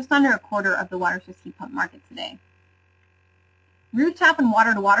business, just under a quarter of the water source heat pump market today. Rooftop and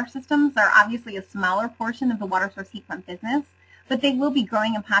water-to-water systems are obviously a smaller portion of the water source heat pump business, but they will be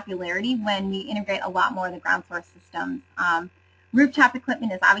growing in popularity when we integrate a lot more of the ground source systems. Rooftop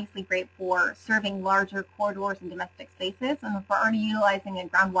equipment is obviously great for serving larger corridors and domestic spaces, and if we're already utilizing a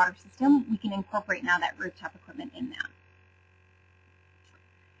groundwater system, we can incorporate now that rooftop equipment in that.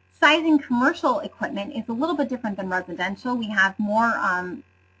 Sizing commercial equipment is a little bit different than residential. We have more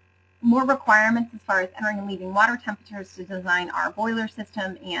requirements as far as entering and leaving water temperatures to design our boiler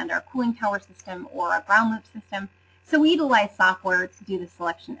system and our cooling tower system or our ground loop system, so we utilize software to do the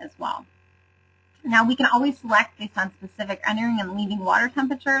selection as well. Now, we can always select based on specific entering and leaving water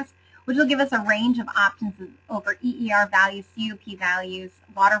temperatures, which will give us a range of options over EER values, CUP values,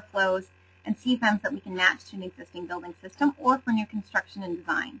 water flows, and CFMs that we can match to an existing building system or for new construction and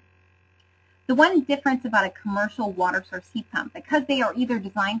design. The one difference about a commercial water source heat pump, because they are either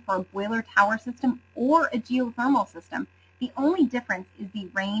designed for a boiler tower system or a geothermal system, the only difference is the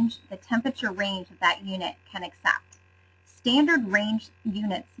range, the temperature range that unit can accept. Standard range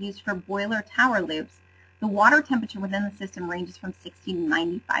units used for boiler tower loops, the water temperature within the system ranges from 60 to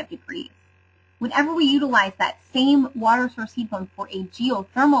 95 degrees. Whenever we utilize that same water source heat pump for a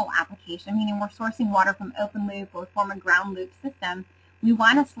geothermal application, meaning we're sourcing water from open loop or from a ground loop system, we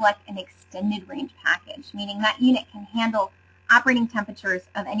want to select an extended range package, meaning that unit can handle operating temperatures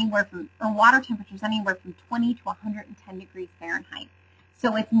of anywhere from, or water temperatures anywhere from 20 to 110 degrees Fahrenheit.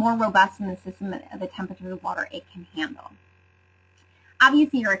 So it's more robust in the system of the temperature of water it can handle.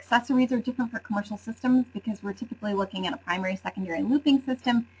 Obviously, your accessories are different for commercial systems because we're typically looking at a primary, secondary, and looping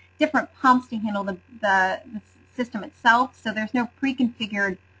system, different pumps to handle the system itself. So there's no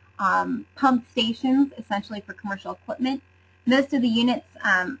pre-configured pump stations, essentially, for commercial equipment. Most of the units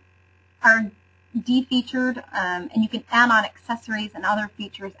are de-featured, and you can add on accessories and other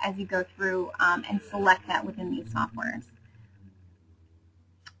features as you go through and select that within these softwares.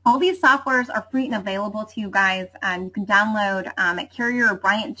 All these softwares are free and available to you guys. You can download at Carrier or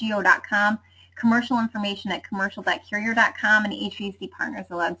BryantGeo.com, commercial information at commercial.carrier.com, and HVAC Partners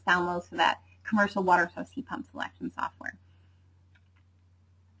allows downloads for that commercial water source heat pump selection software.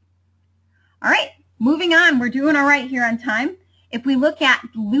 All right, moving on. We're doing all right here on time. If we look at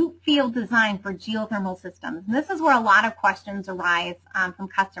loop field design for geothermal systems, and this is where a lot of questions arise from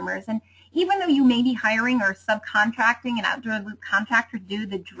customers. And even though you may be hiring or subcontracting an outdoor loop contractor to do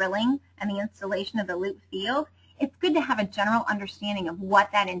the drilling and the installation of the loop field, it's good to have a general understanding of what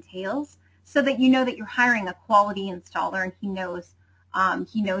that entails so that you know that you're hiring a quality installer and he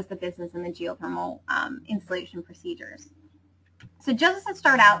knows the business and the geothermal installation procedures. So just to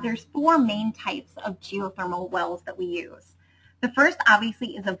start out, there's 4 main types of geothermal wells that we use. The first,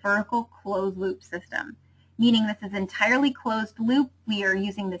 obviously, is a vertical closed loop system, meaning this is entirely closed loop. We are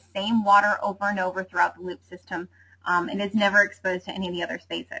using the same water over and over throughout the loop system, and it's never exposed to any of the other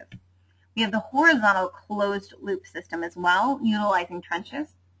spaces. We have the horizontal closed loop system as well, utilizing trenches.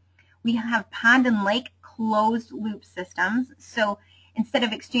 We have pond and lake closed loop systems. So instead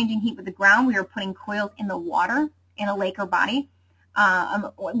of exchanging heat with the ground, we are putting coils in the water in a lake or body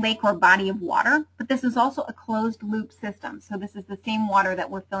of water. But this is also a closed loop system. So this is the same water that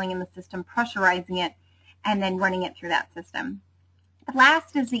we're filling in the system, pressurizing it, and then running it through that system. The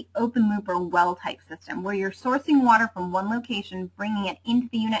last is the open loop or well type system, where you're sourcing water from one location, bringing it into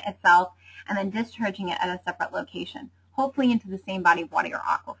the unit itself, and then discharging it at a separate location, hopefully into the same body of water or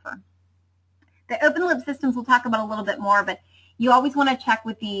aquifer. The open loop systems we'll talk about a little bit more, but you always want to check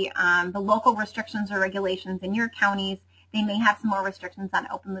with the local restrictions or regulations in your counties. They may have some more restrictions on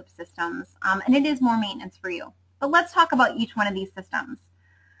open loop systems, and it is more maintenance for you. But let's talk about each one of these systems.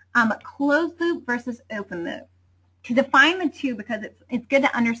 Closed loop versus open loop. To define the two, because it's good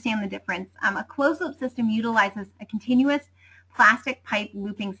to understand the difference, a closed-loop system utilizes a continuous plastic pipe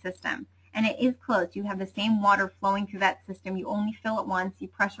looping system, and it is closed. You have the same water flowing through that system. You only fill it once, you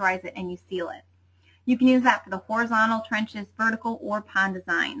pressurize it, and you seal it. You can use that for the horizontal trenches, vertical, or pond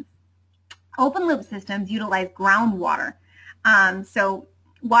designs. Open-loop systems utilize groundwater. So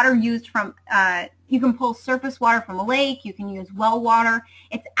water used from, you can pull surface water from a lake, you can use well water.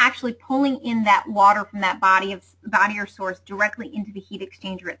 It's actually pulling in that water from that body or source directly into the heat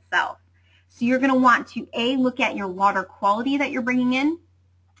exchanger itself. So you're going to want to, A, look at your water quality that you're bringing in.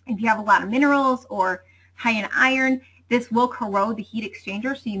 If you have a lot of minerals or high in iron, this will corrode the heat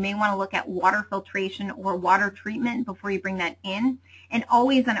exchanger, so you may want to look at water filtration or water treatment before you bring that in. And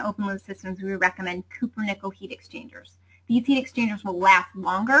always on open loop systems, we recommend copper nickel heat exchangers. These heat exchangers will last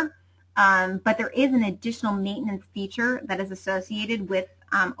longer, but there is an additional maintenance feature that is associated with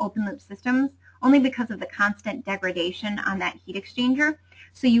open loop systems, only because of the constant degradation on that heat exchanger.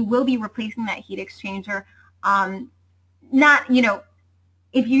 So you will be replacing that heat exchanger.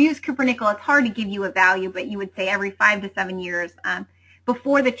 If you use copper nickel, it's hard to give you a value, but you would say every 5 to 7 years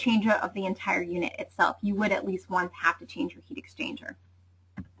before the change of the entire unit itself. You would at least once have to change your heat exchanger.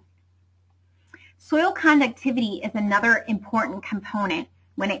 Soil conductivity is another important component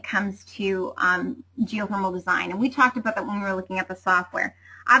when it comes to geothermal design, and we talked about that when we were looking at the software.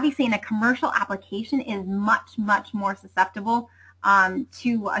 Obviously, in a commercial application, it is much, much more susceptible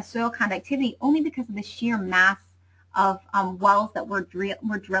to soil conductivity only because of the sheer mass of wells that we're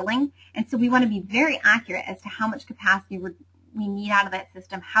drilling. And so we want to be very accurate as to how much capacity we need out of that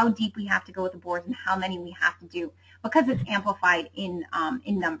system, how deep we have to go with the bores, and how many we have to do, because it's amplified in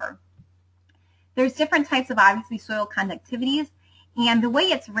number. There's different types of, obviously, soil conductivities, and the way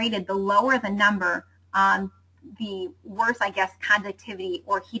it's rated, the lower the number, the worse, I guess, conductivity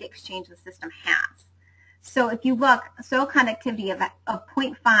or heat exchange the system has. So if you look, soil conductivity of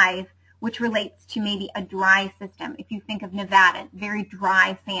 0.5, which relates to maybe a dry system. If you think of Nevada, very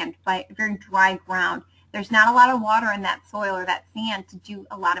dry sand, very dry ground. There's not a lot of water in that soil or that sand to do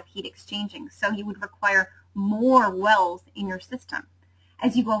a lot of heat exchanging, so you would require more wells in your system.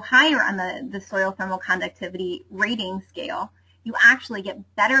 As you go higher on the soil thermal conductivity rating scale, you actually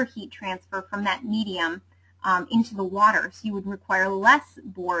get better heat transfer from that medium into the water, so you would require less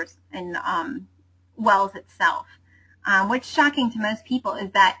bores and wells itself. What's shocking to most people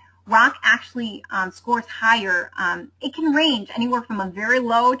is that rock actually scores higher. It can range anywhere from a very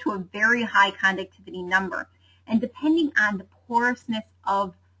low to a very high conductivity number, and depending on the porousness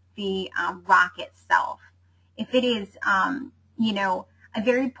of the rock itself. If it is, a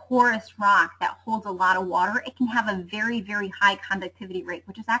very porous rock that holds a lot of water, it can have a very, very high conductivity rate,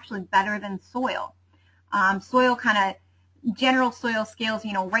 which is actually better than soil. Soil general soil scales,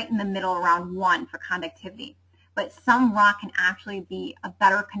 right in the middle around 1 for conductivity. But some rock can actually be a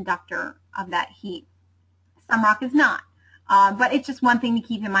better conductor of that heat. Some rock is not. But it's just one thing to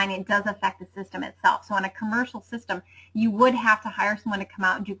keep in mind. It does affect the system itself. So on a commercial system, you would have to hire someone to come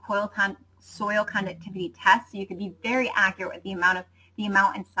out and do soil conductivity tests, so you could be very accurate with the amount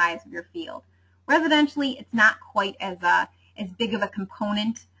and size of your field. Residentially, it's not quite as big of a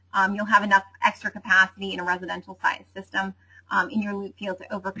component. You'll have enough extra capacity in a residential size system in your loop field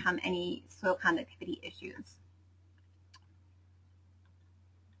to overcome any soil conductivity issues.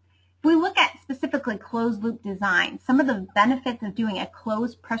 If we look at specifically closed loop design, some of the benefits of doing a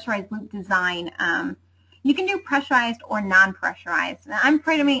closed pressurized loop design, you can do pressurized or non-pressurized. I'm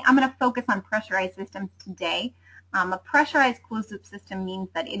going to focus on pressurized systems today. A pressurized closed loop system means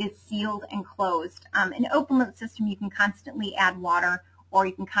that it is sealed and closed. An open loop system, you can constantly add water or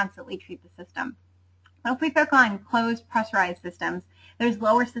you can constantly treat the system. But if we focus on closed pressurized systems, there's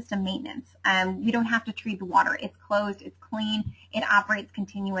lower system maintenance. You don't have to treat the water. It's closed, it's clean, it operates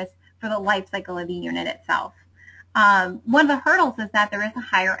continuous for the life cycle of the unit itself. One of the hurdles is that there is a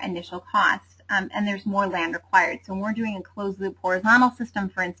higher initial cost and there's more land required. So when we're doing a closed loop horizontal system,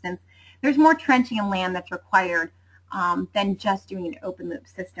 for instance, there's more trenching and land that's required than just doing an open loop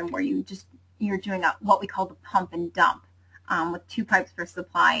system where you're doing what we call the pump and dump with 2 pipes for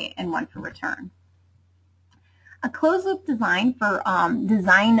supply and 1 for return. A closed loop design for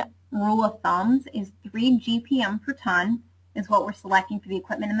design rule of thumbs is 3 GPM per ton is what we're selecting for the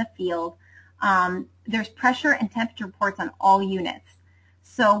equipment in the field. There's pressure and temperature reports on all units.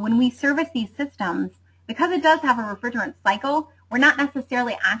 So when we service these systems, because it does have a refrigerant cycle, we're not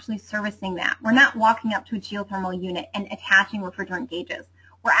necessarily actually servicing that. We're not walking up to a geothermal unit and attaching refrigerant gauges.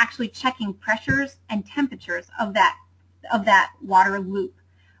 We're actually checking pressures and temperatures of that water loop.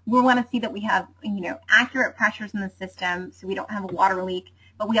 We want to see that we have accurate pressures in the system so we don't have a water leak,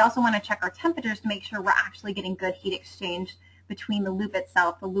 but we also want to check our temperatures to make sure we're actually getting good heat exchange between the loop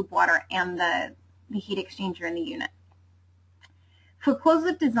itself, the loop water, and the heat exchanger in the unit. For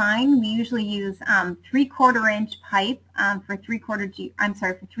closed-loop design, we usually use 3/4 inch pipe for 3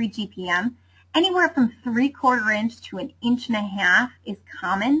 GPM. Anywhere from 3/4 inch to 1.5 inches is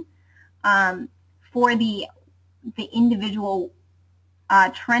common for the individual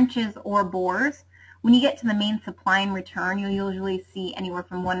trenches or bores. When you get to the main supply and return, you'll usually see anywhere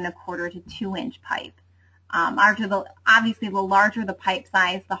from 1 1/4 to 2 inch pipe. Obviously, the larger the pipe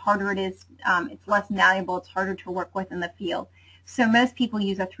size, the harder it is. It's less malleable. It's harder to work with in the field. So most people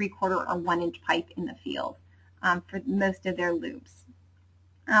use a 3/4 or 1 inch pipe in the field for most of their loops.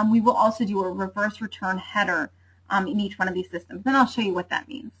 We will also do a reverse return header in each one of these systems, and I'll show you what that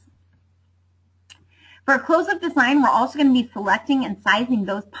means. For a closed-loop design, we're also going to be selecting and sizing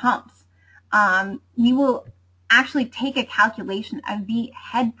those pumps. We will actually take a calculation of the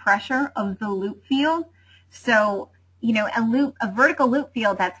head pressure of the loop field. So, you know, a vertical loop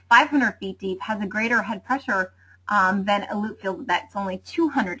field that's 500 feet deep has a greater head pressure than a loop field that's only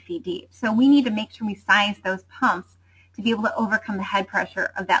 200 feet deep. So we need to make sure we size those pumps to be able to overcome the head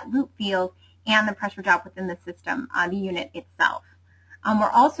pressure of that loop field and the pressure drop within the system, the unit itself.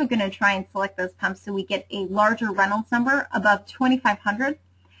 We're also going to try and select those pumps so we get a larger Reynolds number above 2,500.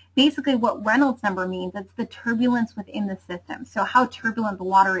 Basically, what Reynolds number means, it's the turbulence within the system. So how turbulent the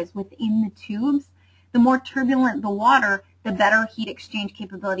water is within the tubes. The more turbulent the water, the better heat exchange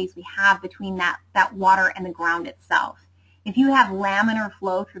capabilities we have between that water and the ground itself. If you have laminar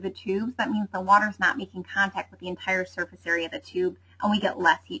flow through the tubes, that means the water is not making contact with the entire surface area of the tube, and we get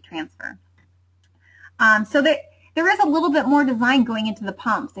less heat transfer. So there is a little bit more design going into the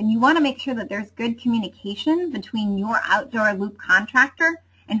pumps, and you want to make sure that there's good communication between your outdoor loop contractor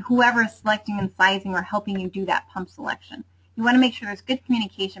and whoever is selecting and sizing or helping you do that pump selection. You want to make sure there's good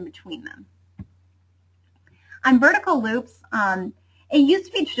communication between them. On vertical loops, it used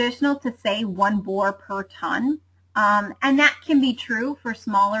to be traditional to say 1 bore per ton, and that can be true for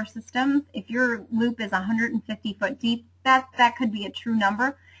smaller systems. If your loop is 150 foot deep, that could be a true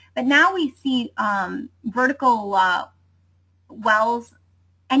number. But now we see vertical wells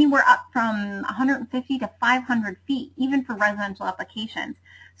anywhere up from 150 to 500 feet, even for residential applications.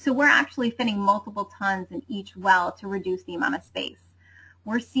 So we're actually fitting multiple tons in each well to reduce the amount of space.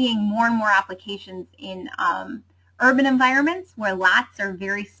 We're seeing more and more applications in urban environments where lots are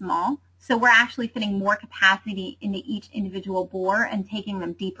very small. So we're actually fitting more capacity into each individual bore and taking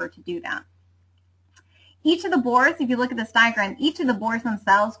them deeper to do that. Each of the bores, if you look at this diagram, each of the bores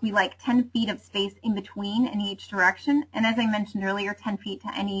themselves, we like 10 feet of space in between in each direction. And as I mentioned earlier, 10 feet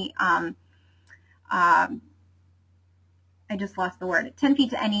to any, I just lost the word, 10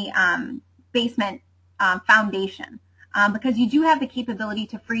 feet to any basement foundation. Because you do have the capability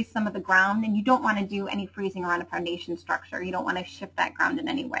to freeze some of the ground, and you don't want to do any freezing around a foundation structure. You don't want to shift that ground in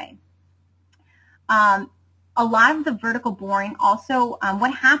any way. A lot of the vertical boring also,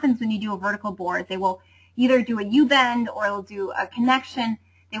 what happens when you do a vertical bore is they will either do a U-bend or they'll do a connection.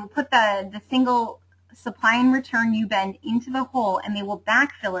 They will put the single supply and return U-bend into the hole, and they will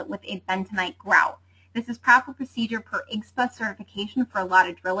backfill it with a bentonite grout. This is proper procedure per IGSPA certification for a lot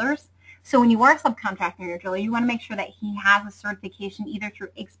of drillers. So when you are subcontracting your driller, you want to make sure that he has a certification either through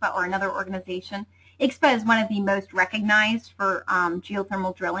IGSPA or another organization. IGSPA is one of the most recognized for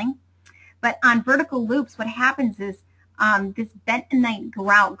geothermal drilling. But on vertical loops, what happens is this bentonite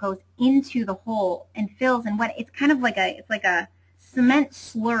grout goes into the hole and fills, and it's kind of like a cement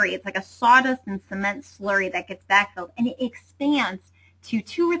slurry. It's like a sawdust and cement slurry that gets backfilled, and it expands to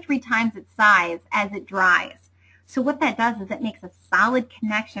 2 or 3 times its size as it dries. So what that does is it makes a solid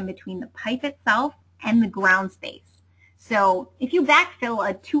connection between the pipe itself and the ground space. So if you backfill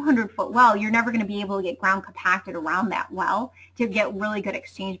a 200-foot well, you're never going to be able to get ground compacted around that well to get really good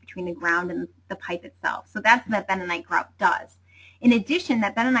exchange between the ground and the pipe itself. So that's what that bentonite grout does. In addition,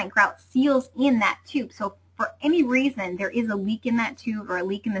 that bentonite grout seals in that tube. So for any reason there is a leak in that tube or a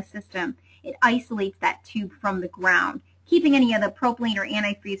leak in the system, it isolates that tube from the ground, keeping any of the propylene or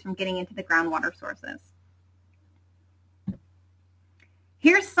antifreeze from getting into the groundwater sources.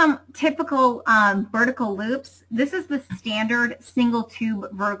 Here's some typical vertical loops. This is the standard single tube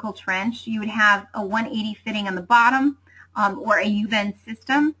vertical trench. You would have a 180 fitting on the bottom or a U-bend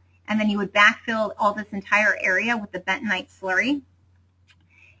system, and then you would backfill all this entire area with the bentonite slurry.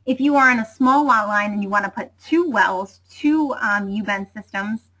 If you are on a small lot line and you want to put 2 wells, 2 U-bend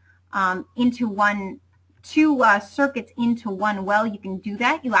systems into one, 2 circuits into one well, you can do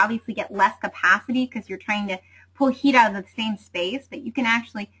that. You obviously get less capacity because you're trying to pull heat out of the same space, but you can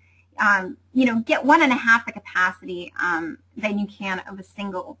actually get 1.5 the capacity than you can of a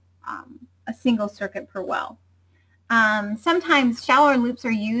single circuit per well. Sometimes shallower loops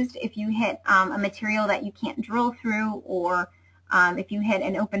are used if you hit a material that you can't drill through, or if you hit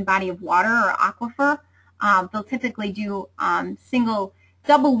an open body of water or aquifer. They'll typically do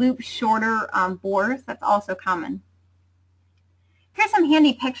double loop shorter bores. That's also common. Here's some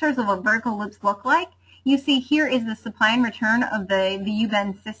handy pictures of what vertical loops look like. You see here is the supply and return of the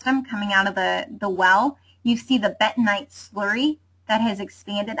U-bend system coming out of the well. You see the bentonite slurry that has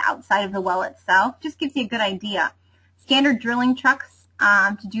expanded outside of the well itself. Just gives you a good idea. Standard drilling trucks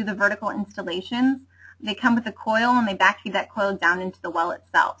to do the vertical installations, they come with a coil and they backfeed that coil down into the well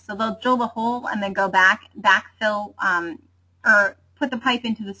itself. So they'll drill the hole and then go backfill, or put the pipe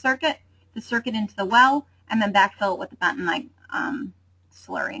into the circuit into the well, and then backfill it with the bentonite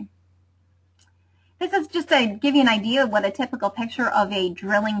slurry. This is just to give you an idea of what a typical picture of a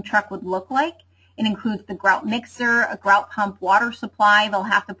drilling truck would look like. It includes the grout mixer, a grout pump water supply they'll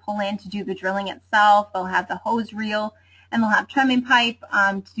have to pull in to do the drilling itself. They'll have the hose reel, and they'll have trimming pipe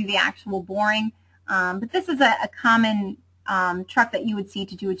to do the actual boring. But this is a common truck that you would see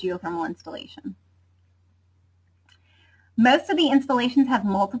to do a geothermal installation. Most of the installations have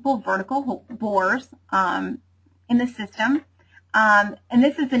multiple vertical bores in the system. And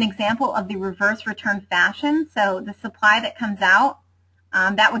this is an example of the reverse return fashion. So the supply that comes out,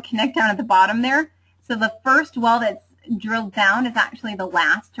 that would connect down at the bottom there. So the first well that's drilled down is actually the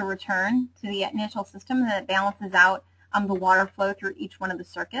last to return to the initial system, and then it balances out the water flow through each one of the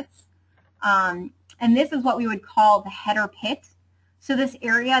circuits. And this is what we would call the header pit. So this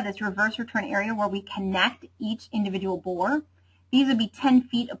area, this reverse return area where we connect each individual bore, these would be 10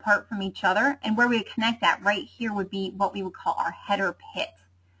 feet apart from each other, and where we would connect that right here would be what we would call our header pit.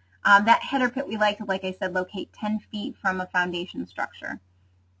 That header pit we like to, like I said, locate 10 feet from a foundation structure.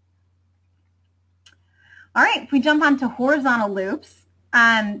 All right, if we jump onto horizontal loops,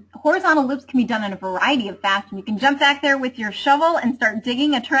 horizontal loops can be done in a variety of fashions. You can jump back there with your shovel and start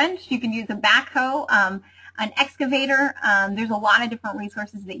digging a trench. You can use a backhoe, an excavator. There's a lot of different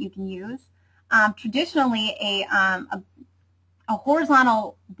resources that you can use. Traditionally, a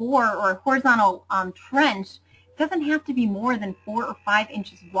horizontal bore or a horizontal trench doesn't have to be more than 4 or 5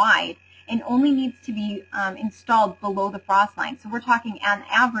 inches wide and only needs to be installed below the frost line. So we're talking an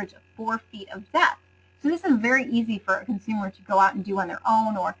average of 4 feet of depth. So this is very easy for a consumer to go out and do on their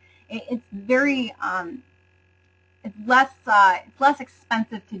own, or it's very it's less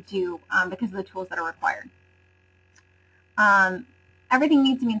expensive to do because of the tools that are required. Everything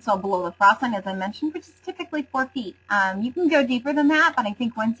needs to be installed below the frost line, as I mentioned, which is typically 4 feet. You can go deeper than that, but I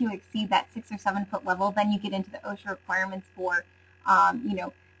think once you exceed that 6 or 7 foot level, then you get into the OSHA requirements for,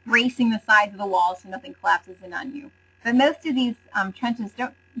 bracing the sides of the wall so nothing collapses in on you. But most of these trenches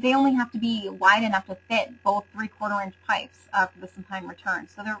they only have to be wide enough to fit both 3/4 inch pipes for the supply and return,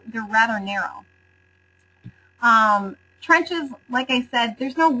 so they're rather narrow. Trenches, like I said,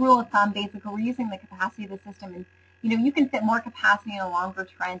 there's no rule of thumb. Basically, we're using the capacity of the system, and you can fit more capacity in a longer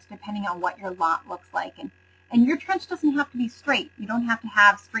trench depending on what your lot looks like. And your trench doesn't have to be straight. You don't have to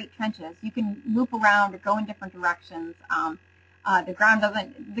have straight trenches. You can loop around or go in different directions. The ground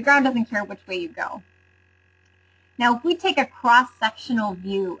doesn't care which way you go. Now, if we take a cross-sectional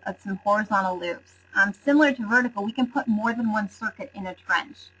view of some horizontal loops, similar to vertical, we can put more than one circuit in a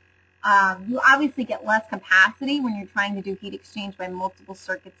trench. You obviously get less capacity when you're trying to do heat exchange by multiple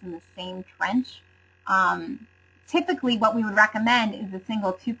circuits in the same trench. Typically, what we would recommend is a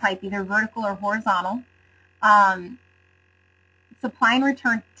single 2-pipe, either vertical or horizontal. Supply and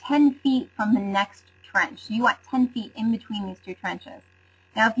return 10 feet from the next trench. So you want 10 feet in between these two trenches.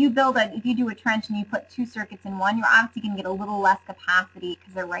 Now, if you do a trench and you put 2 circuits in one, you're obviously going to get a little less capacity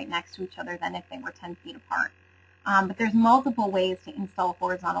because they're right next to each other than if they were 10 feet apart. But there's multiple ways to install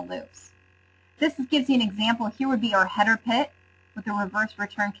horizontal loops. This gives you an example. Here would be our header pit with the reverse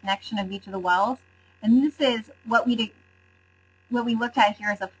return connection of each of the wells. And this is what we looked at here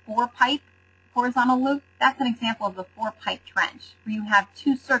as a 4-pipe horizontal loop. That's an example of the 4-pipe trench, where you have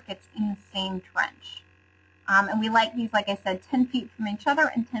 2 circuits in the same trench. And we like these, like I said, 10 feet from each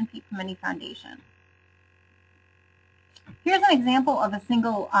other and 10 feet from any foundation. Here's an example of a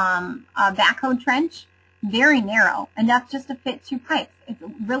single backhoe trench, very narrow, enough just to fit 2 pipes. It's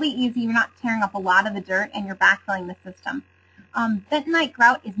really easy. You're not tearing up a lot of the dirt, and you're backfilling the system. Bentonite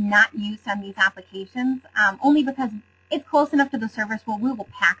grout is not used on these applications, only because it's close enough to the surface where we will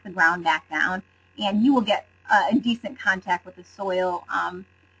pack the ground back down, and you will get a decent contact with the soil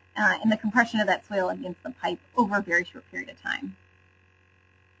and the compression of that soil against the pipe over a very short period of time.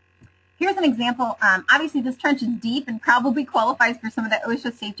 Here's an example. Obviously, this trench is deep and probably qualifies for some of the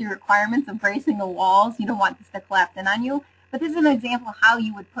OSHA safety requirements of bracing the walls. You don't want this to collapse in on you. But this is an example of how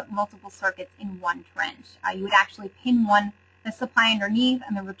you would put multiple circuits in one trench. You would actually pin the supply underneath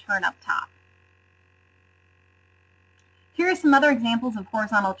and the return up top. Here are some other examples of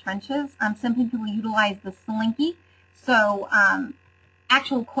horizontal trenches. Some people utilize the slinky. So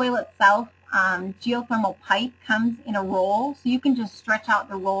actual coil itself, geothermal pipe comes in a roll, so you can just stretch out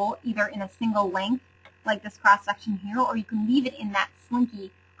the roll either in a single length, like this cross section here, or you can leave it in that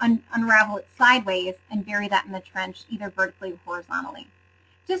slinky, unravel it sideways, and bury that in the trench, either vertically or horizontally.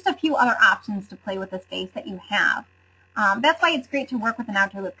 Just a few other options to play with the space that you have. That's why it's great to work with an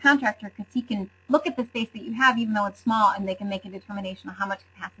outdoor loop contractor, because he can look at the space that you have, even though it's small, and they can make a determination of how much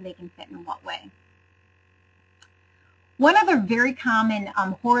capacity they can fit in what way. One other very common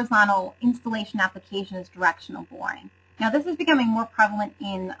horizontal installation application is directional boring. Now, this is becoming more prevalent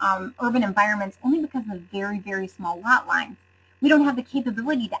in urban environments only because of very, very small lot lines. We don't have the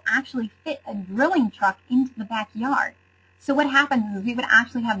capability to actually fit a drilling truck into the backyard. So what happens is we would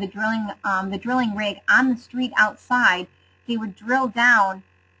actually have the drilling rig on the street outside. They would drill down,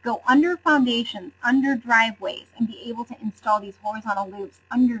 go under foundations, under driveways, and be able to install these horizontal loops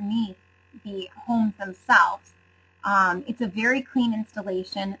underneath the homes themselves. It's a very clean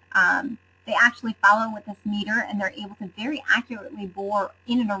installation. They actually follow with this meter, and they're able to very accurately bore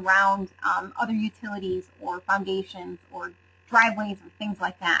in and around other utilities or foundations or driveways or things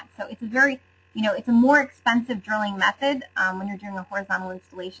like that. So it's a very, it's a more expensive drilling method when you're doing a horizontal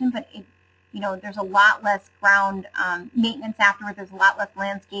installation, but there's a lot less ground maintenance afterward. There's a lot less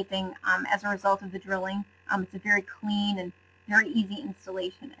landscaping as a result of the drilling. It's a very clean and very easy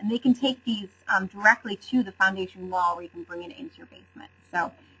installation. And they can take these directly to the foundation wall, where you can bring it into your basement.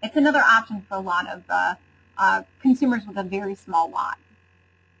 So it's another option for a lot of consumers with a very small lot.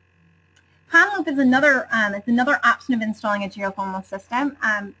 Pond loop is another option of installing a geothermal system.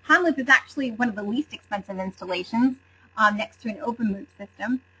 Pond loop is actually one of the least expensive installations next to an open loop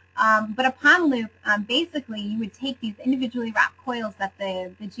system. But a pond loop, basically, you would take these individually wrapped coils that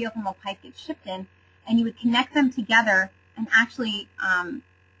the geothermal pipe gets shipped in, and you would connect them together and actually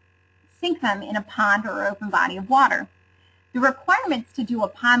sink them in a pond or open body of water. The requirements to do a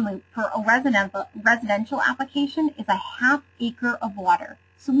pond loop for a residential application is a ½ acre of water.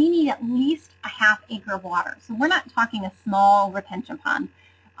 So we need at least a ½ acre of water. So we're not talking a small retention pond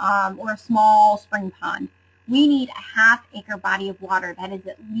or a small spring pond. We need a ½ acre body of water that is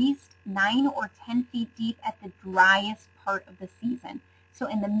at least 9 or 10 feet deep at the driest part of the season. So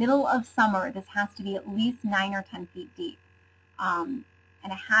in the middle of summer, this has to be at least 9 or 10 feet deep, and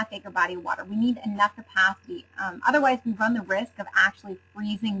a ½ acre body of water. We need enough capacity. Otherwise, we run the risk of actually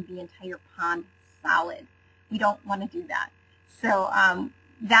freezing the entire pond solid. We don't want to do that. So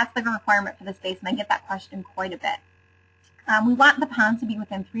that's the requirement for the space, and I get that question quite a bit. We want the pond to be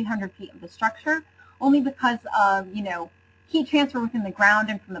within 300 feet of the structure, only because of, heat transfer within the ground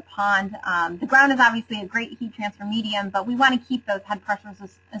and from the pond. The ground is obviously a great heat transfer medium, but we want to keep those head pressures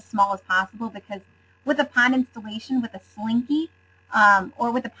as small as possible, because with a pond installation with a slinky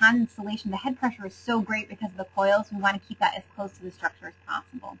or with a pond installation, the head pressure is so great because of the coils. We want to keep that as close to the structure as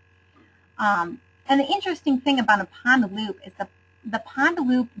possible. And the interesting thing about a pond loop is the pond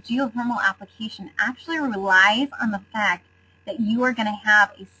loop geothermal application actually relies on the fact that you are going to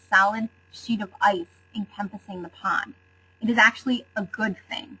have a solid sheet of ice encompassing the pond. It is actually a good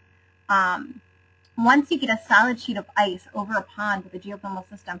thing. Once you get a solid sheet of ice over a pond with a geothermal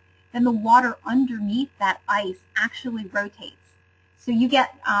system, then the water underneath that ice actually rotates. So you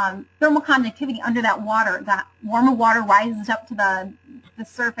get thermal conductivity under that water. That warmer water rises up to the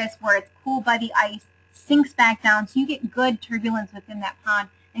surface where it's cooled by the ice, sinks back down, so you get good turbulence within that pond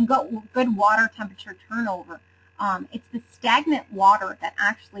and good water temperature turnover. It's the stagnant water that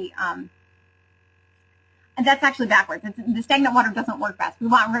actually and that's actually backwards. The stagnant water doesn't work best. We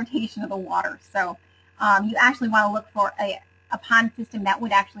want rotation of the water. So you actually want to look for a pond system that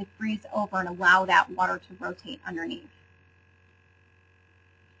would actually freeze over and allow that water to rotate underneath.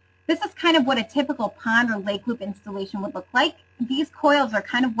 This is kind of what a typical pond or lake loop installation would look like. These coils are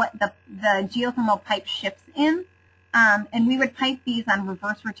kind of what the geothermal pipe ships in. And we would pipe these on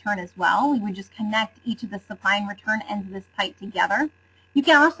reverse return as well. We would just connect each of the supply and return ends of this pipe together. You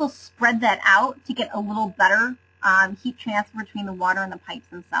can also spread that out to get a little better heat transfer between the water and the pipes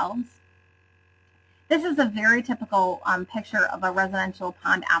themselves. This is a very typical picture of a residential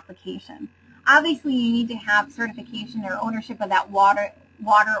pond application. Obviously, you need to have certification or ownership of that water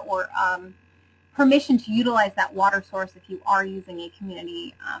or permission to utilize that water source if you are using a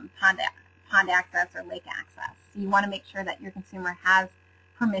community pond access or lake access. So you want to make sure that your consumer has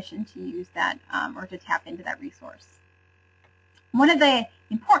permission to use that or to tap into that resource. One of the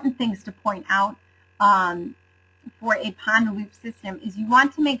important things to point out for a pond loop system is you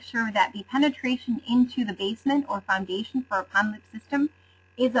want to make sure that the penetration into the basement or foundation for a pond loop system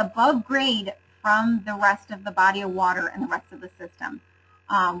is above grade from the rest of the body of water and the rest of the system.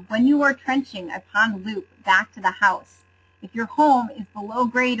 When you are trenching a pond loop back to the house, if your home is below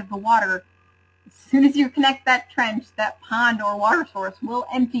grade of the water, as soon as you connect that trench, that pond or water source will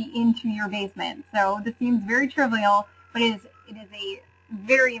empty into your basement. So this seems very trivial, but it is a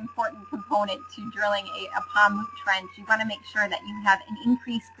very important component to drilling a pond loop trench. You want to make sure that you have an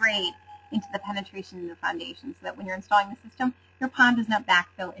increased grade into the penetration in the foundation so that when you're installing the system, your pond does not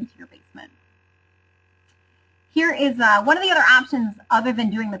backfill into your basement. Here is one of the other options other than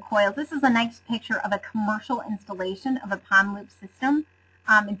doing the coils. This is a nice picture of a commercial installation of a pond loop system.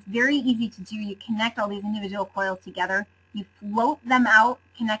 It's very easy to do. You connect all these individual coils together. You float them out,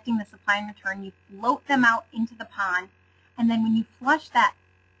 connecting the supply and return. You float them out into the pond. And then when you flush that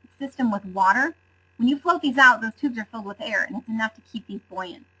system with water, when you float these out, those tubes are filled with air, and it's enough to keep these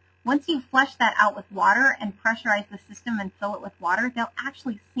buoyant. Once you flush that out with water and pressurize the system and fill it with water, they'll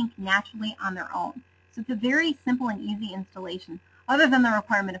actually sink naturally on their own. So it's a very simple and easy installation, other than the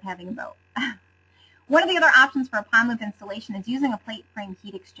requirement of having a boat. One of the other options for a pond loop installation is using a plate frame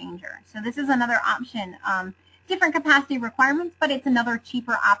heat exchanger. So this is another option. Different capacity requirements, but it's another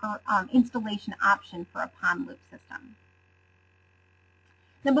cheaper installation option for a pond loop system.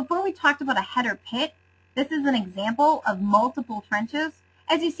 Now, before we talked about a header pit, this is an example of multiple trenches.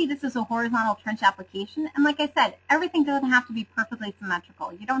 As you see, this is a horizontal trench application. And like I said, everything doesn't have to be perfectly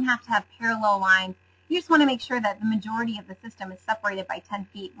symmetrical. You don't have to have parallel lines. You just want to make sure that the majority of the system is separated by 10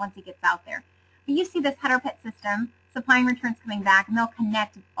 feet once it gets out there. But you see this header pit system, supply and returns coming back, and they'll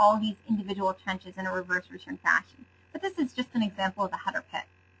connect all these individual trenches in a reverse return fashion. But this is just an example of a header pit.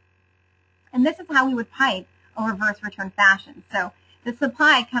 And this is how we would pipe a reverse return fashion. So the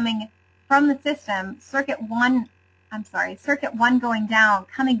supply coming from the system, circuit one going down,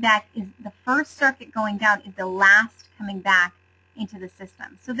 coming back is the first circuit going down is the last coming back into the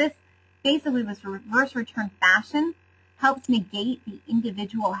system. So this reverse return fashion helps negate the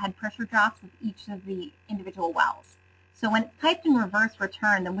individual head pressure drops of each of the individual wells. So when it's piped in reverse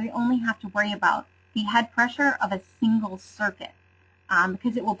return, then we only have to worry about the head pressure of a single circuit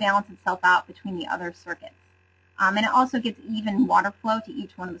because it will balance itself out between the other circuits. And it also gets even water flow to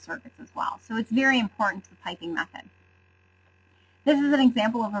each one of the circuits as well. So it's very important to the piping method. This is an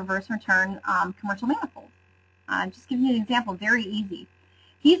example of reverse return commercial manifold. Just giving you an example, very easy.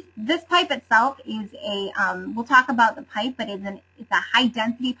 This pipe itself is a, we'll talk about the pipe, but it's a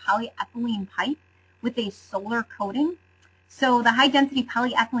high-density polyethylene pipe with a solar coating. So the high-density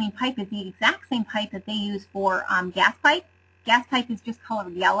polyethylene pipe is the exact same pipe that they use for gas pipe. Gas pipe is just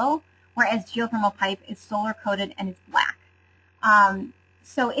colored yellow, whereas geothermal pipe is solar-coated and is black.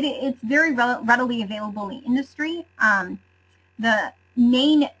 So it's very readily available in the industry. The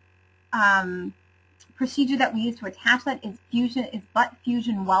main procedure that we use to attach that is butt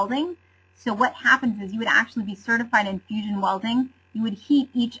fusion welding. So what happens is you would actually be certified in fusion welding. You would heat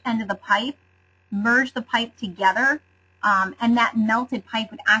each end of the pipe, merge the pipe together, and that melted pipe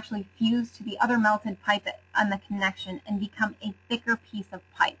would actually fuse to the other melted pipe on the connection and become a thicker piece of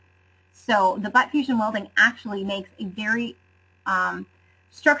pipe. So the butt fusion welding actually makes a very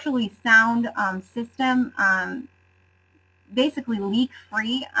structurally sound system, basically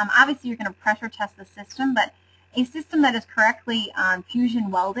leak-free. Obviously, you're going to pressure test the system, but a system that is correctly fusion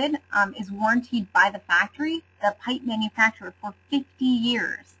welded is warranted by the factory, the pipe manufacturer, for 50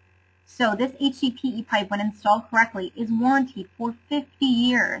 years. So this HDPE pipe, when installed correctly, is warranted for 50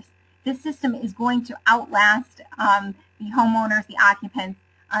 years. This system is going to outlast the homeowners, the occupants.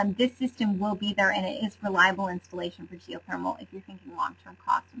 This system will be there, and it is reliable installation for geothermal if you're thinking long-term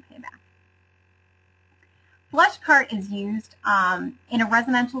cost and payback. Flush cart is used in a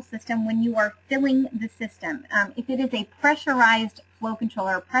residential system when you are filling the system. If it is a pressurized flow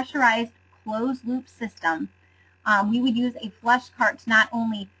controller, a pressurized closed-loop system, we would use a flush cart to not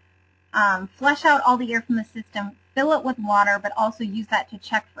only flush out all the air from the system, fill it with water, but also use that to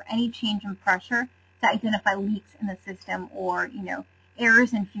check for any change in pressure to identify leaks in the system or,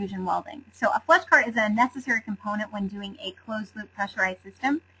 errors in fusion welding. So a flush cart is a necessary component when doing a closed-loop pressurized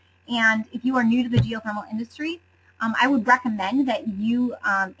system. And if you are new to the geothermal industry, I would recommend that you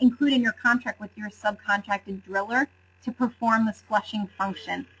include in your contract with your subcontracted driller to perform this flushing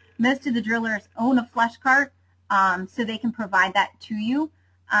function. Most of the drillers own a flush cart, so they can provide that to you.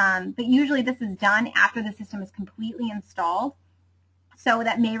 But usually this is done after the system is completely installed. So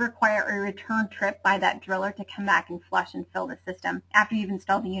that may require a return trip by that driller to come back and flush and fill the system after you've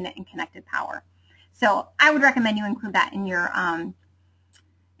installed the unit and connected power. So I would recommend you include that in your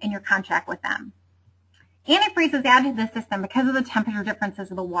contract with them. Antifreeze is added to the system because of the temperature differences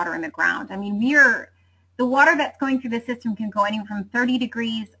of the water in the ground. I mean, the water that's going through the system can go anywhere from 30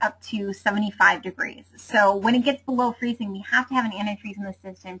 degrees up to 75 degrees. So when it gets below freezing, we have to have an antifreeze in the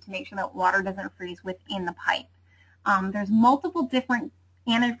system to make sure that water doesn't freeze within the pipe. There's multiple different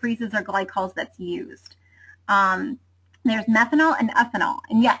antifreezes or glycols that's used. There's methanol and ethanol.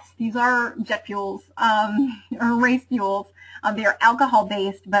 And yes, these are jet fuels or race fuels. They are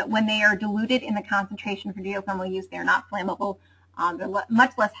alcohol-based, but when they are diluted in the concentration for geothermal use, they are not flammable. They're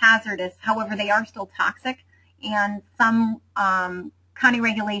much less hazardous. However, they are still toxic, and some county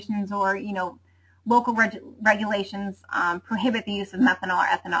regulations or local regulations prohibit the use of methanol or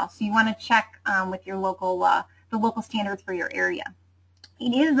ethanol. So you want to check with your local the local standards for your area.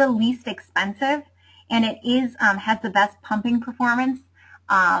 It is the least expensive, and it is has the best pumping performance.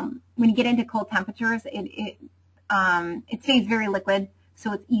 When you get into cold temperatures, it stays very liquid,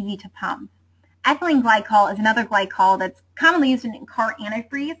 so it's easy to pump. Ethylene glycol is another glycol that's commonly used in car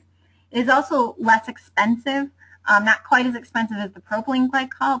antifreeze. It is also less expensive, not quite as expensive as the propylene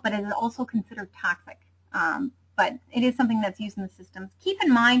glycol, but it is also considered toxic. But it is something that's used in the systems. Keep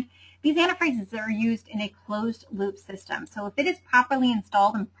in mind, these antifreezes are used in a closed loop system. So if it is properly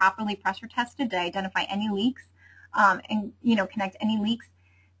installed and properly pressure tested to identify any leaks and connect any leaks,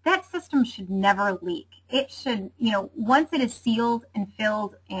 that system should never leak. It should, once it is sealed and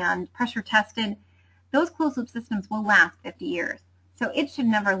filled and pressure tested, those closed loop systems will last 50 years. So it should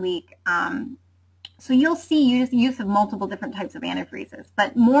never leak. So you'll see use of multiple different types of antifreezes,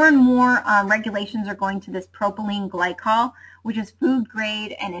 but more and more regulations are going to this propylene glycol, which is food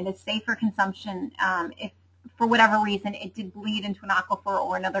grade, and it is safe for consumption if, for whatever reason, it did bleed into an aquifer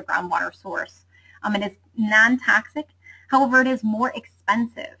or another groundwater source. It is non-toxic. However, it is more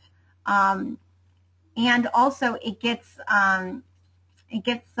expensive, and also it gets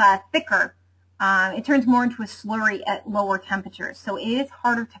thicker. It turns more into a slurry at lower temperatures, so it is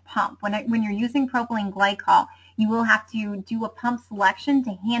harder to pump. When you're using propylene glycol, you will have to do a pump selection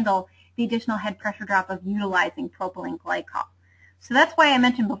to handle the additional head pressure drop of utilizing propylene glycol. So that's why I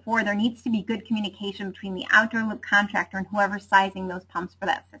mentioned before there needs to be good communication between the outdoor loop contractor and whoever's sizing those pumps for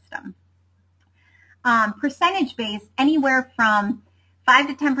that system. Percentage base, anywhere from 5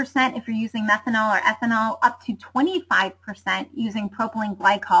 to 10% if you're using methanol or ethanol, up to 25% using propylene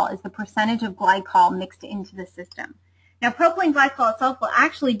glycol is the percentage of glycol mixed into the system. Now, propylene glycol itself will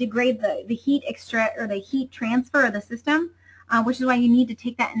actually degrade the heat the heat transfer of the system, which is why you need to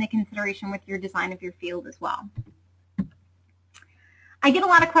take that into consideration with your design of your field as well. I get a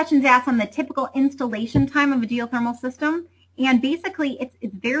lot of questions asked on the typical installation time of a geothermal system, and basically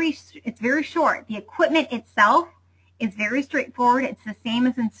it's very short. The equipment itself is very straightforward. It's the same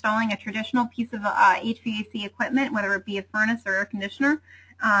as installing a traditional piece of HVAC equipment, whether it be a furnace or air conditioner.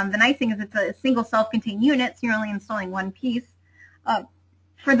 The nice thing is it's a single self-contained unit, so you're only installing one piece.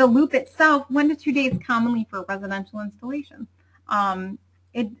 For the loop itself, 1 to 2 days commonly for a residential installation.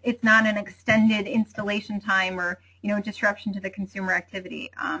 It's not an extended installation time or disruption to the consumer activity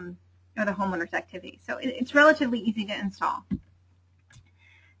or the homeowner's activity. So it's relatively easy to install.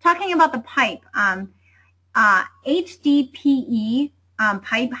 Talking about the pipe, HDPE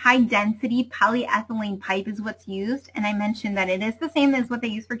pipe, high density polyethylene pipe is what's used, and I mentioned that it is the same as what they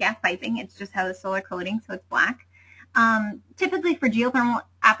use for gas piping. It's just has a solar coating, so it's black. Typically for geothermal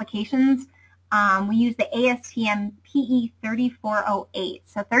applications, we use the ASTM PE 3408.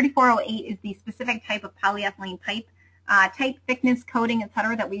 So 3408 is the specific type of polyethylene pipe, type, thickness, coating,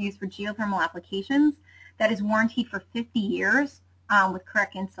 etc. that we use for geothermal applications that is warranted for 50 years with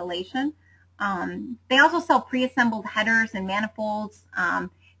correct installation. They also sell pre-assembled headers and manifolds,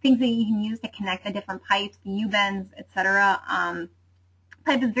 things that you can use to connect the different pipes, the U-bends, etc.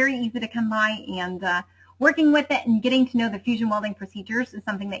 Pipe is very easy to come by, and working with it and getting to know the fusion welding procedures is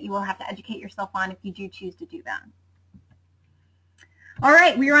something that you will have to educate yourself on if you do choose to do that. All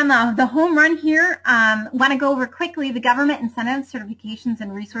right, we're on the home run here. Want to go over quickly the government incentives, certifications,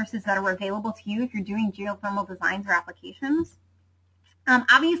 and resources that are available to you if you're doing geothermal designs or applications.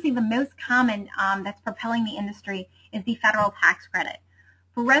 Obviously, the most common that's propelling the industry is the federal tax credit.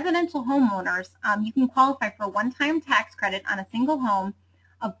 For residential homeowners, you can qualify for a one-time tax credit on a single home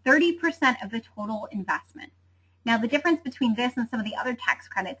of 30% of the total investment. Now, the difference between this and some of the other tax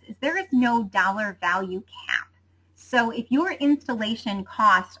credits is there is no dollar value cap. So if your installation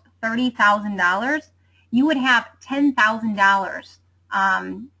costs $30,000, you would have $10,000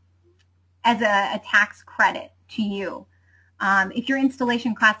 as a tax credit to you. If your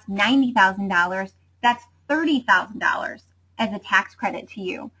installation costs $90,000, that's $30,000 as a tax credit to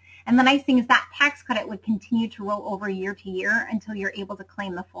you. And the nice thing is that tax credit would continue to roll over year to year until you're able to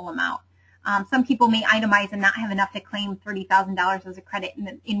claim the full amount. Some people may itemize and not have enough to claim $30,000 as a credit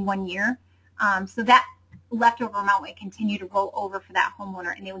in 1 year. So that leftover amount would continue to roll over for that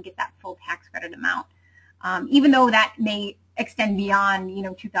homeowner, and they would get that full tax credit amount, even though that may extend beyond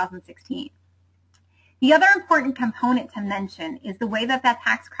 2016. The other important component to mention is the way that that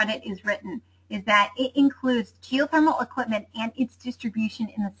tax credit is written is that it includes geothermal equipment and its distribution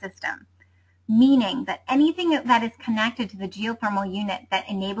in the system, meaning that anything that is connected to the geothermal unit that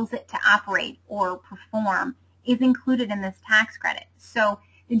enables it to operate or perform is included in this tax credit. So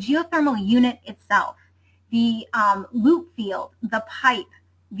the geothermal unit itself, the loop field, the pipe,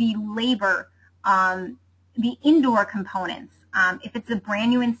 the labor, the indoor components, if it's a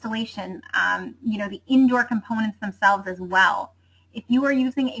brand new installation, the indoor components themselves as well. If you are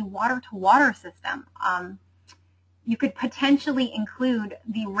using a water-to-water system, you could potentially include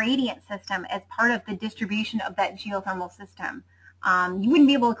the radiant system as part of the distribution of that geothermal system. You wouldn't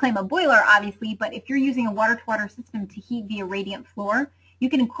be able to claim a boiler, obviously, but if you're using a water-to-water system to heat via radiant floor, you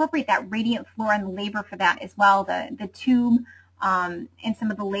can incorporate that radiant floor and the labor for that as well, the tube and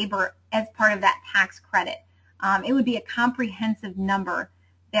some of the labor as part of that tax credit. It would be a comprehensive number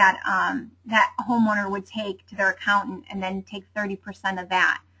that that homeowner would take to their accountant and then take 30% of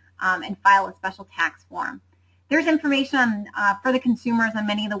that and file a special tax form. There's information for the consumers on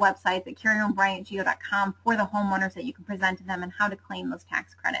many of the websites at carrierandbryantgeo.com for the homeowners that you can present to them and how to claim those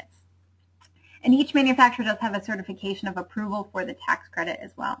tax credits. And each manufacturer does have a certification of approval for the tax credit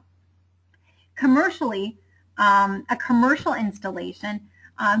as well. Commercially, a commercial installation,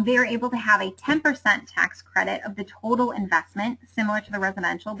 they are able to have a 10% tax credit of the total investment, similar to the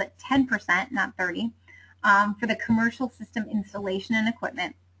residential, but 10%, not 30, for the commercial system installation and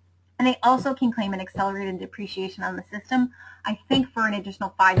equipment. And they also can claim an accelerated depreciation on the system, I think for an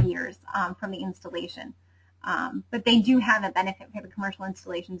additional 5 years from the installation. But they do have a benefit for the commercial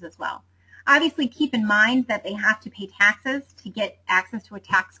installations as well. Obviously, keep in mind that they have to pay taxes to get access to a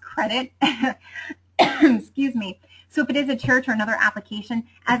tax credit. Excuse me. So if it is a church or another application,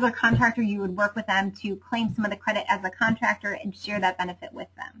 as a contractor, you would work with them to claim some of the credit as a contractor and share that benefit with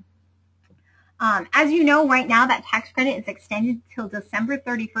them. As you know, right now, that tax credit is extended till December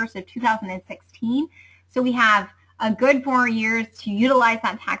 31st of 2016. So we have a good 4 years to utilize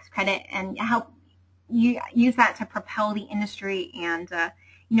that tax credit and help you use that to propel the industry and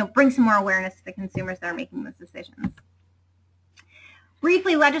bring some more awareness to the consumers that are making those decisions.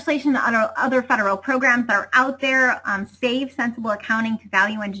 Briefly, legislation and other federal programs that are out there, SAVE, Sensible Accounting to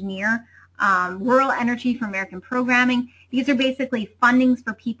Value Engineer, Rural Energy for American Programming. These are basically fundings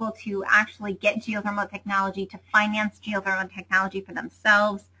for people to actually get geothermal technology, to finance geothermal technology for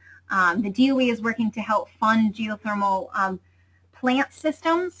themselves. The DOE is working to help fund geothermal plant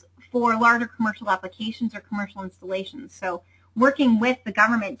systems for larger commercial applications or commercial installations. So working with the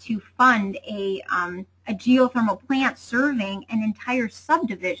government to fund a geothermal plant serving an entire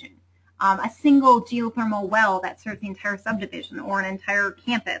subdivision, a single geothermal well that serves the entire subdivision or an entire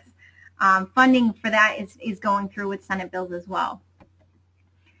campus. Funding for that is going through with Senate bills as well.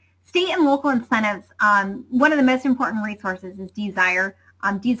 State and local incentives, one of the most important resources is Desire.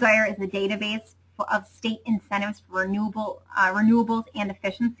 Desire is a database of state incentives for renewables and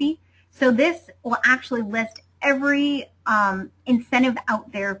efficiency. So this will actually list every incentive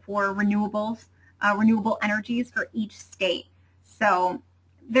out there for renewables, renewable energies for each state. So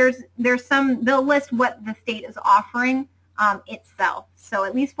there's some, they'll list what the state is offering itself. So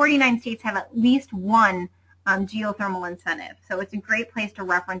at least 49 states have at least one geothermal incentive. So it's a great place to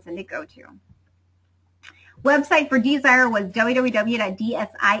reference and to go to. Website for Desire was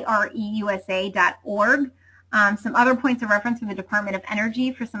www.dsireusa.org. Some other points of reference for the Department of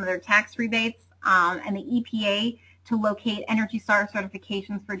Energy for some of their tax rebates, and the EPA to locate Energy Star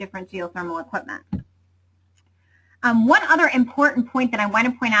certifications for different geothermal equipment. One other important point that I want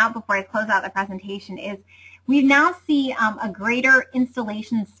to point out before I close out the presentation is we now see a greater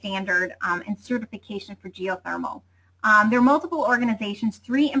installation standard and certification for geothermal. There are multiple organizations,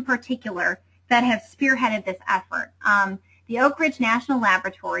 3 in particular, that have spearheaded this effort. The Oak Ridge National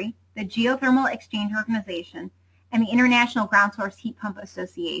Laboratory, the Geothermal Exchange Organization, and the International Ground Source Heat Pump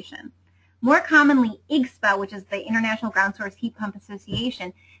Association. More commonly, IGSPA, which is the International Ground Source Heat Pump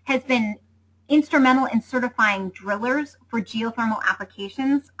Association, has been instrumental in certifying drillers for geothermal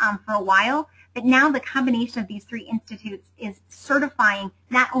applications for a while, but now the combination of these 3 institutes is certifying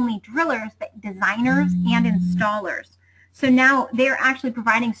not only drillers, but designers and installers. So now they're actually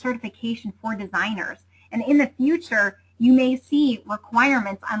providing certification for designers. And in the future, you may see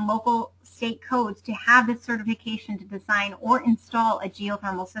requirements on local state codes to have this certification to design or install a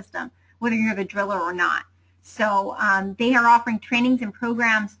geothermal system, whether you're the driller or not. So they are offering trainings and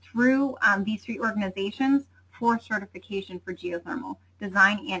programs through these 3 organizations for certification for geothermal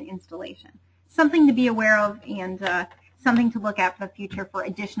design and installation. Something to be aware of, and something to look at for the future for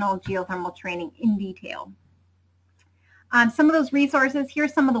additional geothermal training in detail. Some of those resources,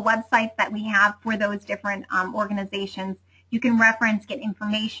 here's some of the websites that we have for those different organizations. You can reference, get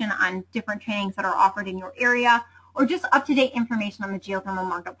information on different trainings that are offered in your area, or just up-to-date information on the geothermal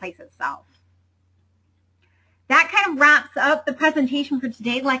marketplace itself. That kind of wraps up the presentation for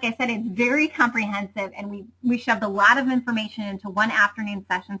today. Like I said, it's very comprehensive, and we shoved a lot of information into one afternoon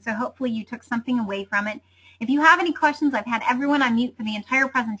session, so hopefully you took something away from it. If you have any questions, I've had everyone on mute for the entire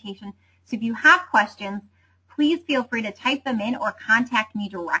presentation, so if you have questions, please feel free to type them in or contact me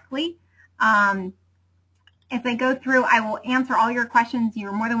directly. As I go through, I will answer all your questions.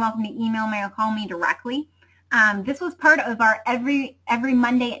 You're more than welcome to email me or call me directly. This was part of our every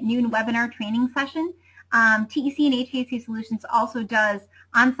Monday at noon webinar training session. TEC and HVAC Solutions also does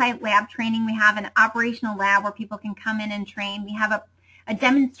on-site lab training. We have an operational lab where people can come in and train. We have a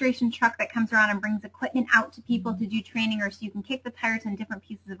demonstration truck that comes around and brings equipment out to people to do training, or so you can kick the tires on different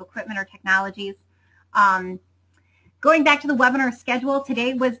pieces of equipment or technologies. Going back to the webinar schedule,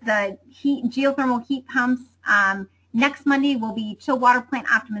 today was the geothermal heat pumps. Next Monday will be chill water plant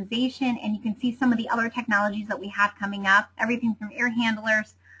optimization, and you can see some of the other technologies that we have coming up, everything from air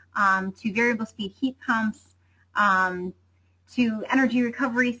handlers to variable speed heat pumps, to energy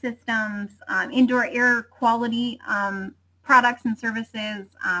recovery systems, indoor air quality products and services.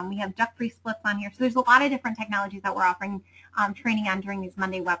 We have duct-free splits on here. So there's a lot of different technologies that we're offering training on during these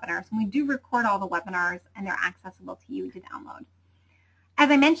Monday webinars. And we do record all the webinars, and they're accessible to you to download. As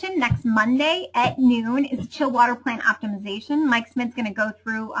I mentioned, next Monday at noon is chill water plant optimization. Mike Smith's going to go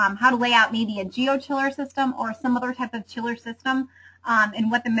through how to lay out maybe a geochiller system or some other type of chiller system, and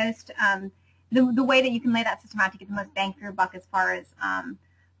what the most, the way that you can lay that system out to get the most bang for your buck as far as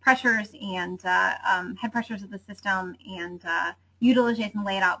pressures and head pressures of the system, and utilization,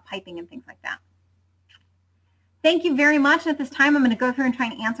 lay it out, piping, and things like that. Thank you very much. At this time, I'm going to go through and try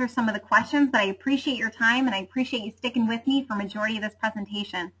and answer some of the questions, but I appreciate your time, and I appreciate you sticking with me for the majority of this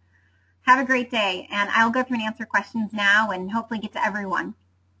presentation. Have a great day, and I'll go through and answer questions now and hopefully get to everyone.